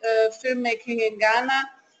study filmmaking in Ghana.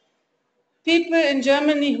 People in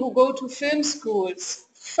Germany who go to film schools,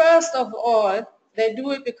 first of all, they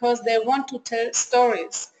do it because they want to tell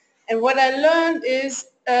stories. And what I learned is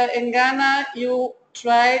in Ghana, you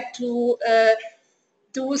try to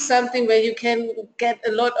do something where you can get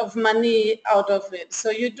a lot of money out of it. So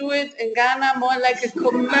you do it in Ghana more like a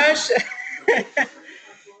commercial,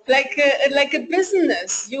 like a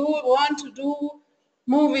business. You want to do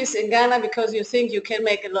movies in Ghana because you think you can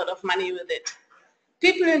make a lot of money with it.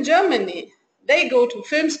 People in Germany, they go to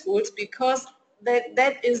film schools because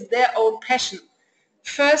that is their own passion.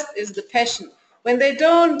 First is the passion. When they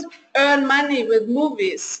don't earn money with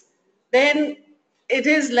movies, then it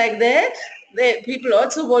is like that. People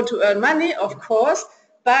also want to earn money, of course,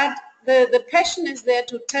 but the passion is there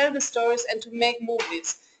to tell the stories and to make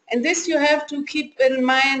movies. And this you have to keep in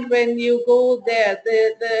mind when you go there.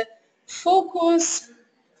 The focus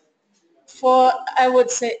for, I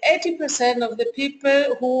would say, 80% of the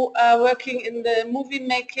people who are working in the movie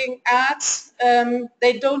making arts,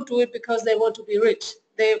 they don't do it because they want to be rich.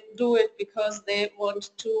 They do it because they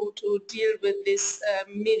want to deal with this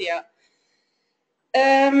media.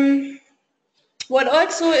 What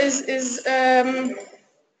also is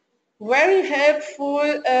very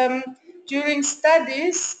helpful during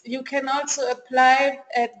studies, you can also apply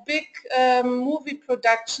at big movie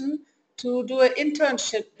production to do an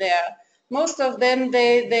internship there. Most of them,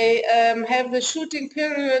 they have the shooting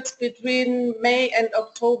periods between May and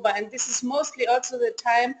October, and this is mostly also the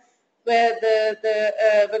time where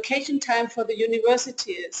the vacation time for the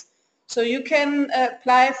university is. So you can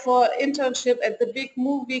apply for internship at the big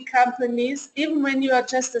movie companies, even when you are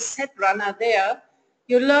just a set runner there.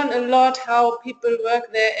 You learn a lot how people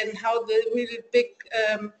work there and how the really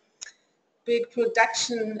big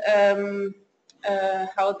production,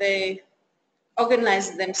 how they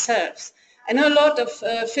organize themselves. I know a lot of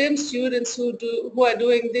film students who are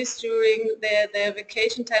doing this during their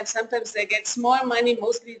vacation time. Sometimes they get small money,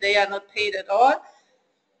 mostly they are not paid at all.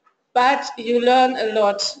 But you learn a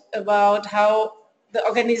lot about how the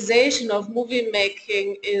organization of movie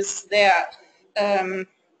making is there.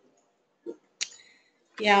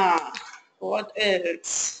 Yeah, what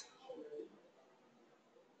else?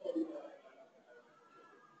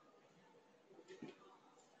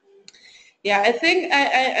 Yeah, I think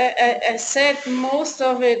I said most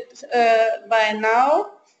of it by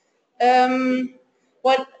now.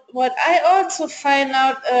 What I also find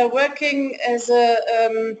out working as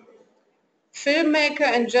a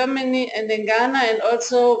filmmaker in Germany and in Ghana, and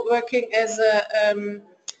also working as a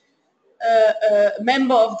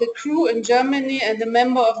member of the crew in Germany and a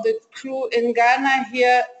member of the crew in Ghana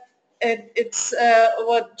here, it's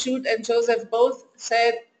what Jude and Joseph both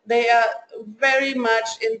said, they are very much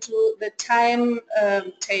into the time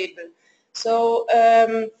table. So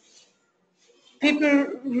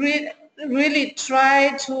people really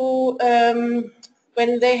try to,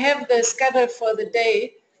 when they have the schedule for the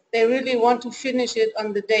day, they really want to finish it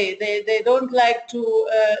on the day. They don't like to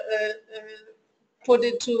put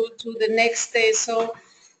it to the next day. So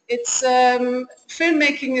it's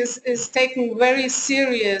filmmaking is taken very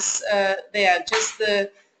serious there. Just I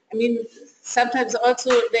mean, sometimes also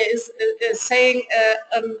there is a saying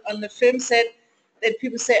on the film set that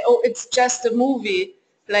people say, oh, it's just a movie.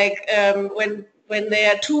 Like when they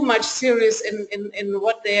are too much serious in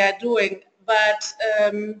what they are doing. But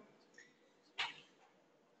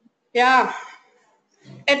yeah,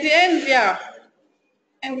 at the end, yeah.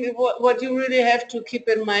 And what you really have to keep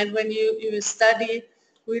in mind when you study,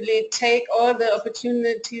 really take all the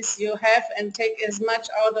opportunities you have and take as much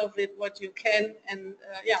out of it what you can, and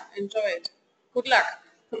yeah, enjoy it. Good luck.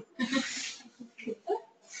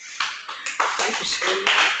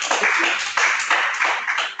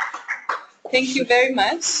 Thank you very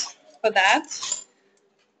much for that.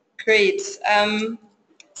 Great.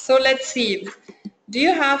 So let's see. Do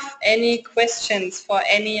you have any questions for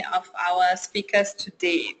any of our speakers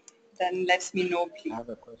today? Then let me know, please. I have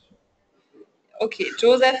a question. Okay,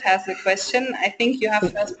 Joseph has a question. I think you have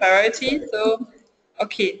first priority, so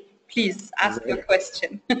okay, please ask your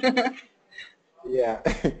question. Yeah,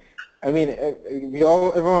 I mean,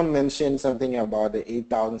 everyone mentioned something about the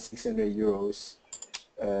 8,600 euros.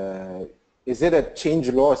 Is it a change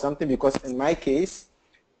law or something? Because in my case,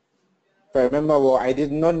 if I remember well, I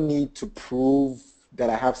did not need to prove that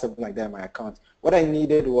I have something like that in my account. What I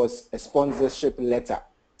needed was a sponsorship letter.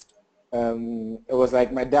 It was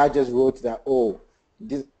like my dad just wrote that, oh,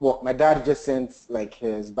 my dad just sent like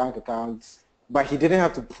his bank account but he didn't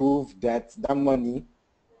have to prove that that money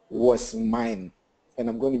was mine, and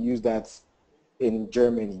I'm going to use that in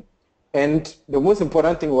Germany. And the most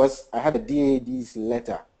important thing was I had a DAAD's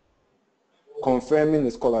letter confirming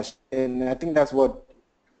the scholarship, and I think that's what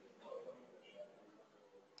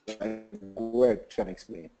we're trying to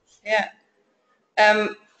explain. Yeah.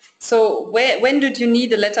 So when did you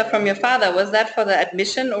need a letter from your father? Was that for the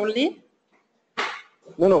admission only?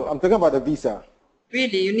 No, I'm talking about the visa.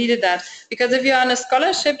 Really, you needed that? Because if you're on a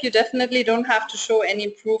scholarship, you definitely don't have to show any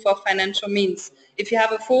proof of financial means. If you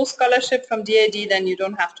have a full scholarship from DAAD, then you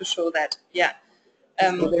don't have to show that. Yeah.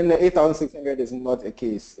 So then the 8,600 is not a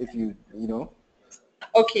case if you know.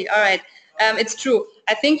 Okay, all right. It's true.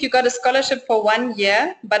 I think you got a scholarship for 1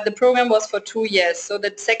 year, but the program was for 2 years. So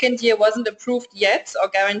the second year wasn't approved yet or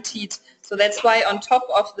guaranteed. So that's why on top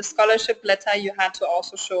of the scholarship letter, you had to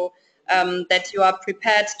also show that you are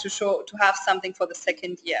prepared to have something for the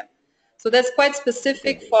second year. So that's quite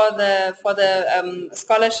specific for the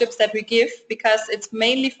scholarships that we give, because it's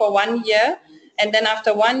mainly for 1 year, and then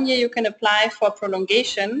after 1 year you can apply for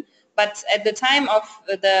prolongation. But at the time of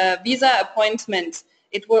the visa appointment,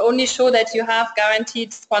 it will only show that you have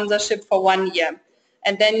guaranteed sponsorship for 1 year.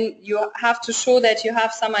 And then you have to show that you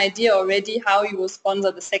have some idea already how you will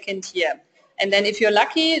sponsor the second year. And then if you're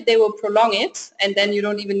lucky, they will prolong it, and then you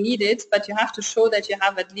don't even need it, but you have to show that you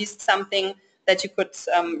have at least something that you could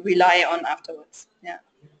rely on afterwards. Yeah.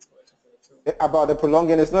 About the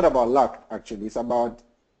prolonging, it's not about luck, actually. It's about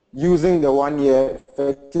using the 1 year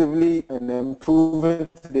effectively and then proving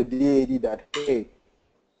to the DAAD that, hey,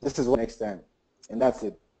 this is what next time. And that's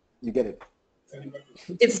it. You get it.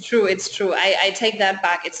 It's true. It's true. I take that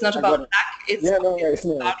back. It's not about luck. It's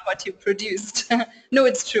about what you produced. No,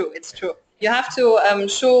 it's true. It's true. You have to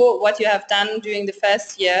show what you have done during the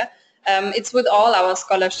first year. It's with all our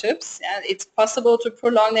scholarships. Yeah? It's possible to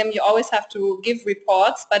prolong them. You always have to give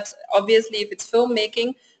reports, but obviously if it's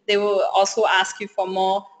filmmaking, they will also ask you for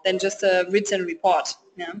more than just a written report.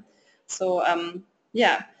 Yeah. So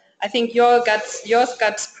yeah, I think yours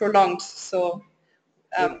got prolonged. So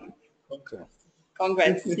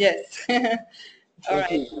congrats. Yes. All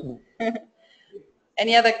right.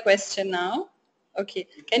 Any other question now? Okay.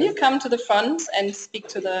 Can you come to the front and speak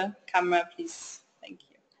to the camera, please? Thank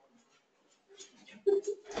you.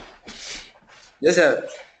 Yes, sir.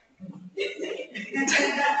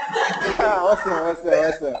 Awesome.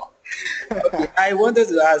 Okay, I wanted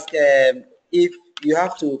to ask if you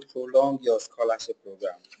have to prolong your scholarship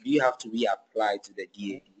program, do you have to reapply to the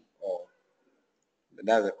DAAD, or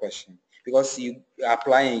that's the question? Because you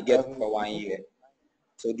apply and you get it for 1 year.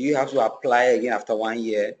 So do you have to apply again after 1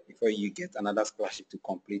 year before you get another scholarship to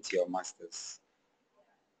complete your master's?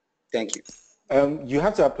 Thank you. You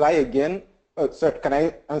have to apply again. Oh, sorry, can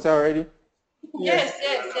I answer already? Yes,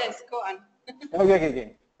 go on.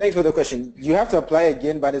 Okay. Thanks for the question. You have to apply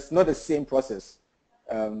again, but it's not the same process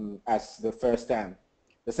as the first time.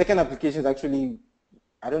 The second application is actually,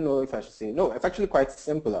 I don't know if I should say, no, it's actually quite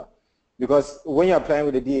simpler, because when you're applying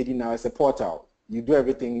with the DAAD now, it's a portal. You do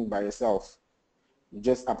everything by yourself. You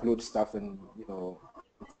just upload stuff and, it's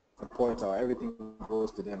a portal, everything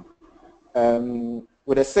goes to them.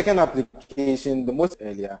 With the second application, the most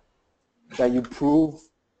earlier, that you prove,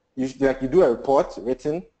 you do a report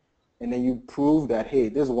written, and then you prove that, hey,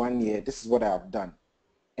 this 1 year, this is what I have done.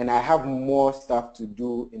 And I have more stuff to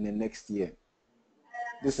do in the next year.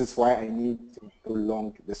 This is why I need to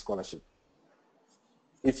prolong the scholarship.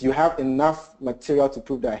 If you have enough material to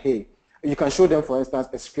prove that, hey, you can show them, for instance,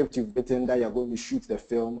 a script you've written that you're going to shoot the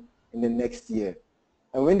film in the next year.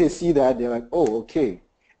 And when they see that, they're like, oh, okay.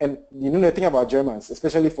 And you know the thing about Germans,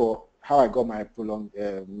 especially for how I got my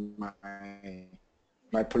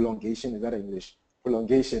my prolongation, is that English?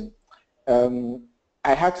 Prolongation.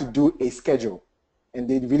 I had to do a schedule, and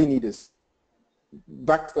they really need this.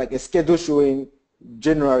 Back like a schedule showing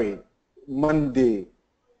January, Monday,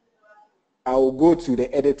 I will go to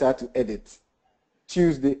the editor to edit.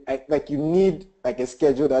 Tuesday, you need like a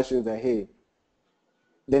schedule that shows that, hey,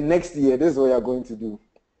 the next year, this is what you're going to do.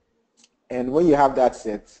 And when you have that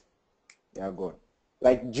set, you're gone.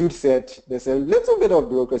 Like Jude said, there's a little bit of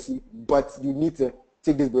bureaucracy, but you need to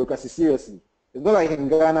take this bureaucracy seriously. It's not like in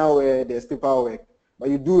Ghana where there's paperwork, but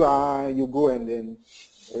you do, you go and then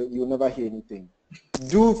you'll never hear anything.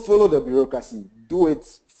 Do follow the bureaucracy. Do it,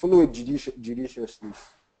 follow it judiciously,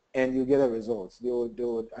 and you'll get a result. They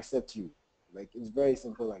will accept you. Like, it's very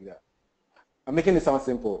simple like that. I'm making it sound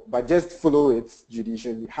simple, but just follow it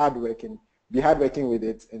judiciously, hardworking, be hardworking with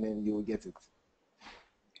it, and then you will get it.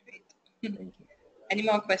 Great. Thank you. Any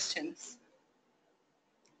more questions?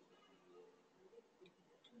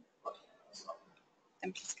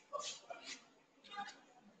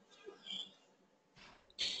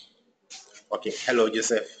 Okay, hello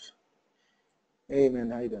Joseph. Hey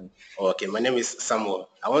man, how you doing? Okay, my name is Samuel.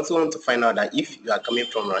 I also want to find out that if you are coming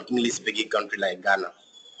from an English-speaking country like Ghana,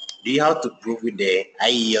 do you have to prove with the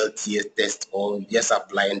IELTS test or just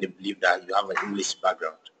apply and they believe that you have an English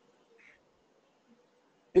background?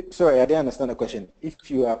 Sorry, I didn't understand the question.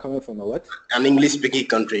 If you are coming from a what? An English-speaking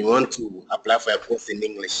country, you want to apply for a course in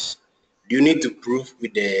English. Do you need to prove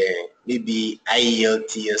with the maybe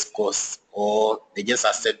IELTS course or they just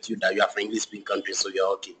accept you that you are from English-speaking country so you're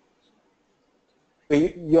okay? So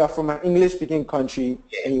you are from an English-speaking country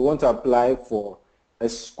and you want to apply for a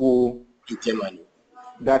school in Germany.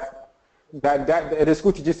 That the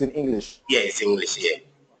school teaches in English. Yeah, it's English. Yeah.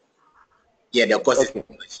 Yeah, the course is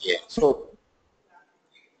English. Yeah. So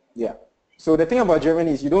yeah. So the thing about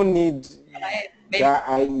Germany is you don't need that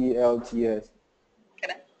IELTS.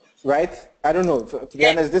 Right? I don't know. To be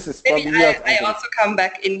honest, this is probably I also come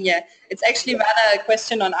back in here. It's actually rather a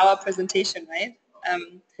question on our presentation, right?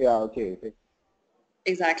 Yeah. Okay.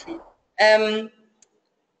 Exactly.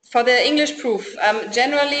 For the English proof,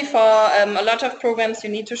 generally for a lot of programs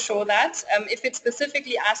you need to show that. If it's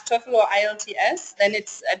specifically as TOEFL or IELTS, then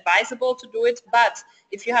it's advisable to do it. But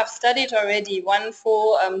if you have studied already one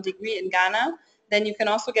full degree in Ghana, then you can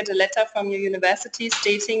also get a letter from your university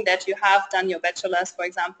stating that you have done your bachelor's, for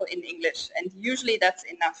example, in English. And usually that's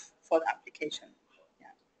enough for the application. Yeah,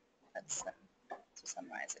 that's to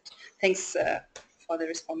summarize it. Thanks for the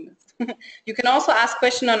respondents. You can also ask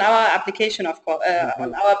questions on our application, of course,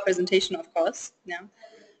 on our presentation, of course. Yeah,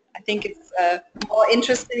 I think it's more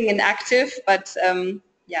interesting and active, but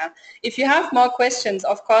yeah, if you have more questions,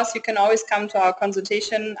 of course, you can always come to our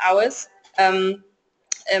consultation hours.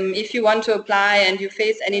 If you want to apply and you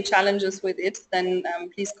face any challenges with it, then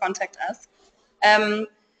please contact us.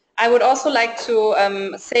 I would also like to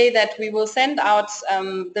say that we will send out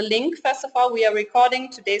the link. First of all, we are recording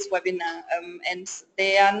today's webinar, and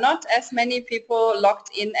there are not as many people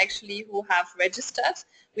logged in actually who have registered.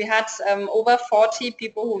 We had over 40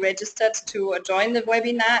 people who registered to join the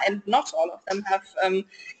webinar, and not all of them have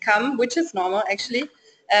come, which is normal actually.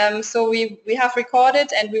 So we have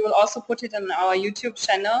recorded, and we will also put it on our YouTube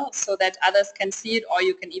channel so that others can see it, or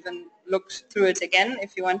you can even look through it again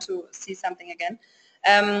if you want to see something again.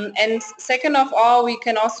 And second of all, we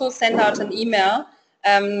can also send out an email.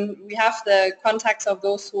 We have the contacts of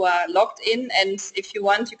those who are logged in, and if you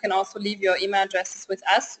want, you can also leave your email addresses with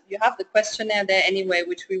us. You have the questionnaire there anyway,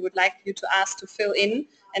 which we would like you to ask to fill in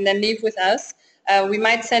and then leave with us. We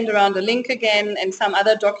might send around a link again and some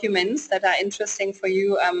other documents that are interesting for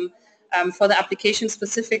you for the application,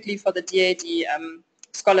 specifically for the DAAD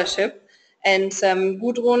scholarship. And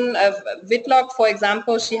Gudrun Whitlock, for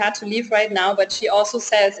example, she had to leave right now, but she also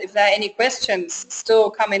says if there are any questions still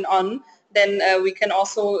coming on, then we can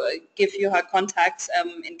also give you her contacts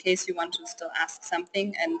in case you want to still ask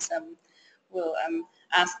something, and we'll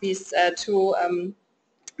ask these two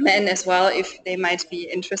men as well if they might be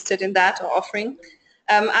interested in that or offering.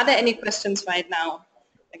 Are there any questions right now,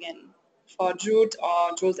 again, for Jude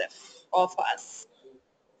or Joseph, or for us?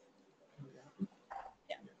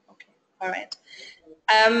 Yeah, okay, all right.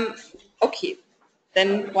 Okay,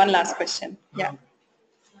 then one last question. Yeah.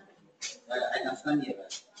 I understand you.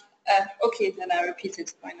 Okay, then I repeat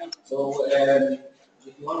it. Why not? So if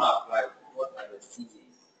you want to apply, what are the CJs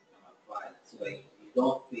you can apply? So like you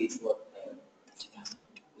don't face what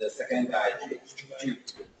the second guy did.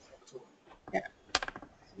 Yeah.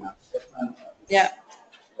 Yeah.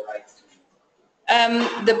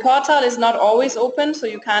 The portal is not always open, so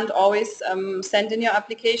you can't always send in your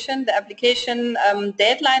application. The application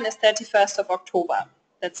deadline is 31st of October.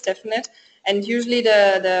 That's definite. And usually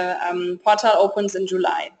the portal opens in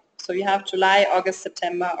July. So you have July, August,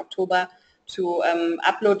 September, October to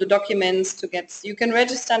upload the documents to get. You can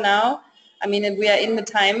register now. I mean, we are in the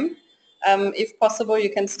time. If possible,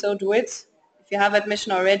 you can still do it. If you have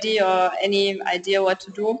admission already or any idea what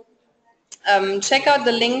to do, check out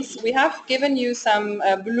the links. We have given you some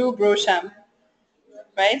blue brochure,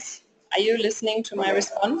 right? Are you listening to my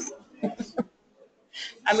response?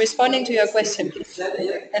 I'm responding to your question.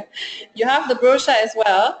 You have the brochure as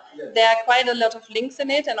well. There are quite a lot of links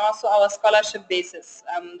in it, and also our scholarship basis.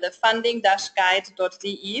 The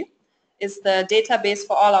funding-guide.de is the database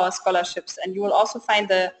for all our scholarships, and you will also find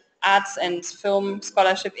the arts and film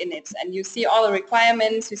scholarship in it. And you see all the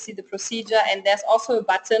requirements, you see the procedure, and there's also a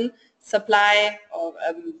button, supply, or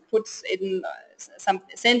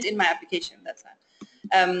send in my application. That's that.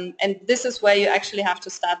 And this is where you actually have to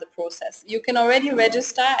start the process. You can already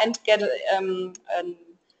register and get a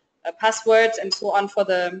password and so on for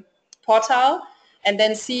the portal, and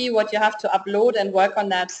then see what you have to upload and work on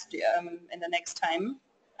that in the next time.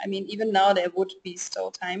 I mean, even now there would be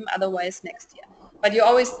still time, otherwise next year. But you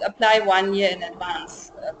always apply 1 year in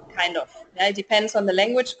advance, kind of. Yeah, it depends on the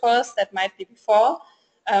language course, that might be before.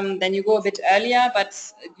 Then you go a bit earlier, but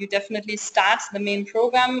you definitely start the main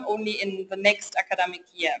program only in the next academic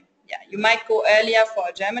year. Yeah, you might go earlier for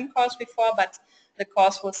a German course before, but the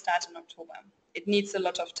course will start in October. It needs a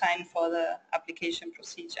lot of time for the application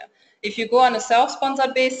procedure. If you go on a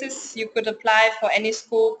self-sponsored basis, you could apply for any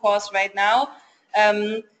school course right now.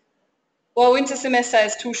 Well, winter semester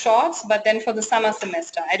is too short, but then for the summer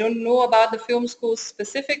semester. I don't know about the film schools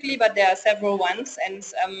specifically, but there are several ones, and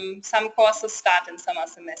some courses start in summer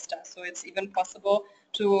semester. So it's even possible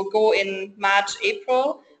to go in March,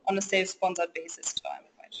 April on a self-sponsored basis, so I'm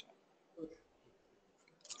quite sure.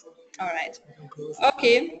 All right.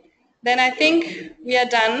 Okay. Then I think we are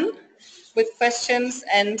done with questions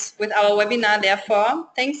and with our webinar, therefore.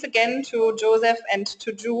 Thanks again to Joseph and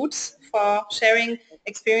to Jude for sharing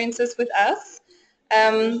experiences with us.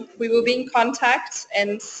 We will be in contact,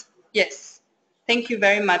 and yes, thank you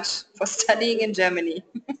very much for studying in Germany.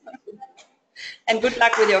 And good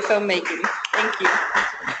luck with your filmmaking. Thank you.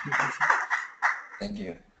 Thank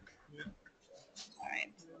you.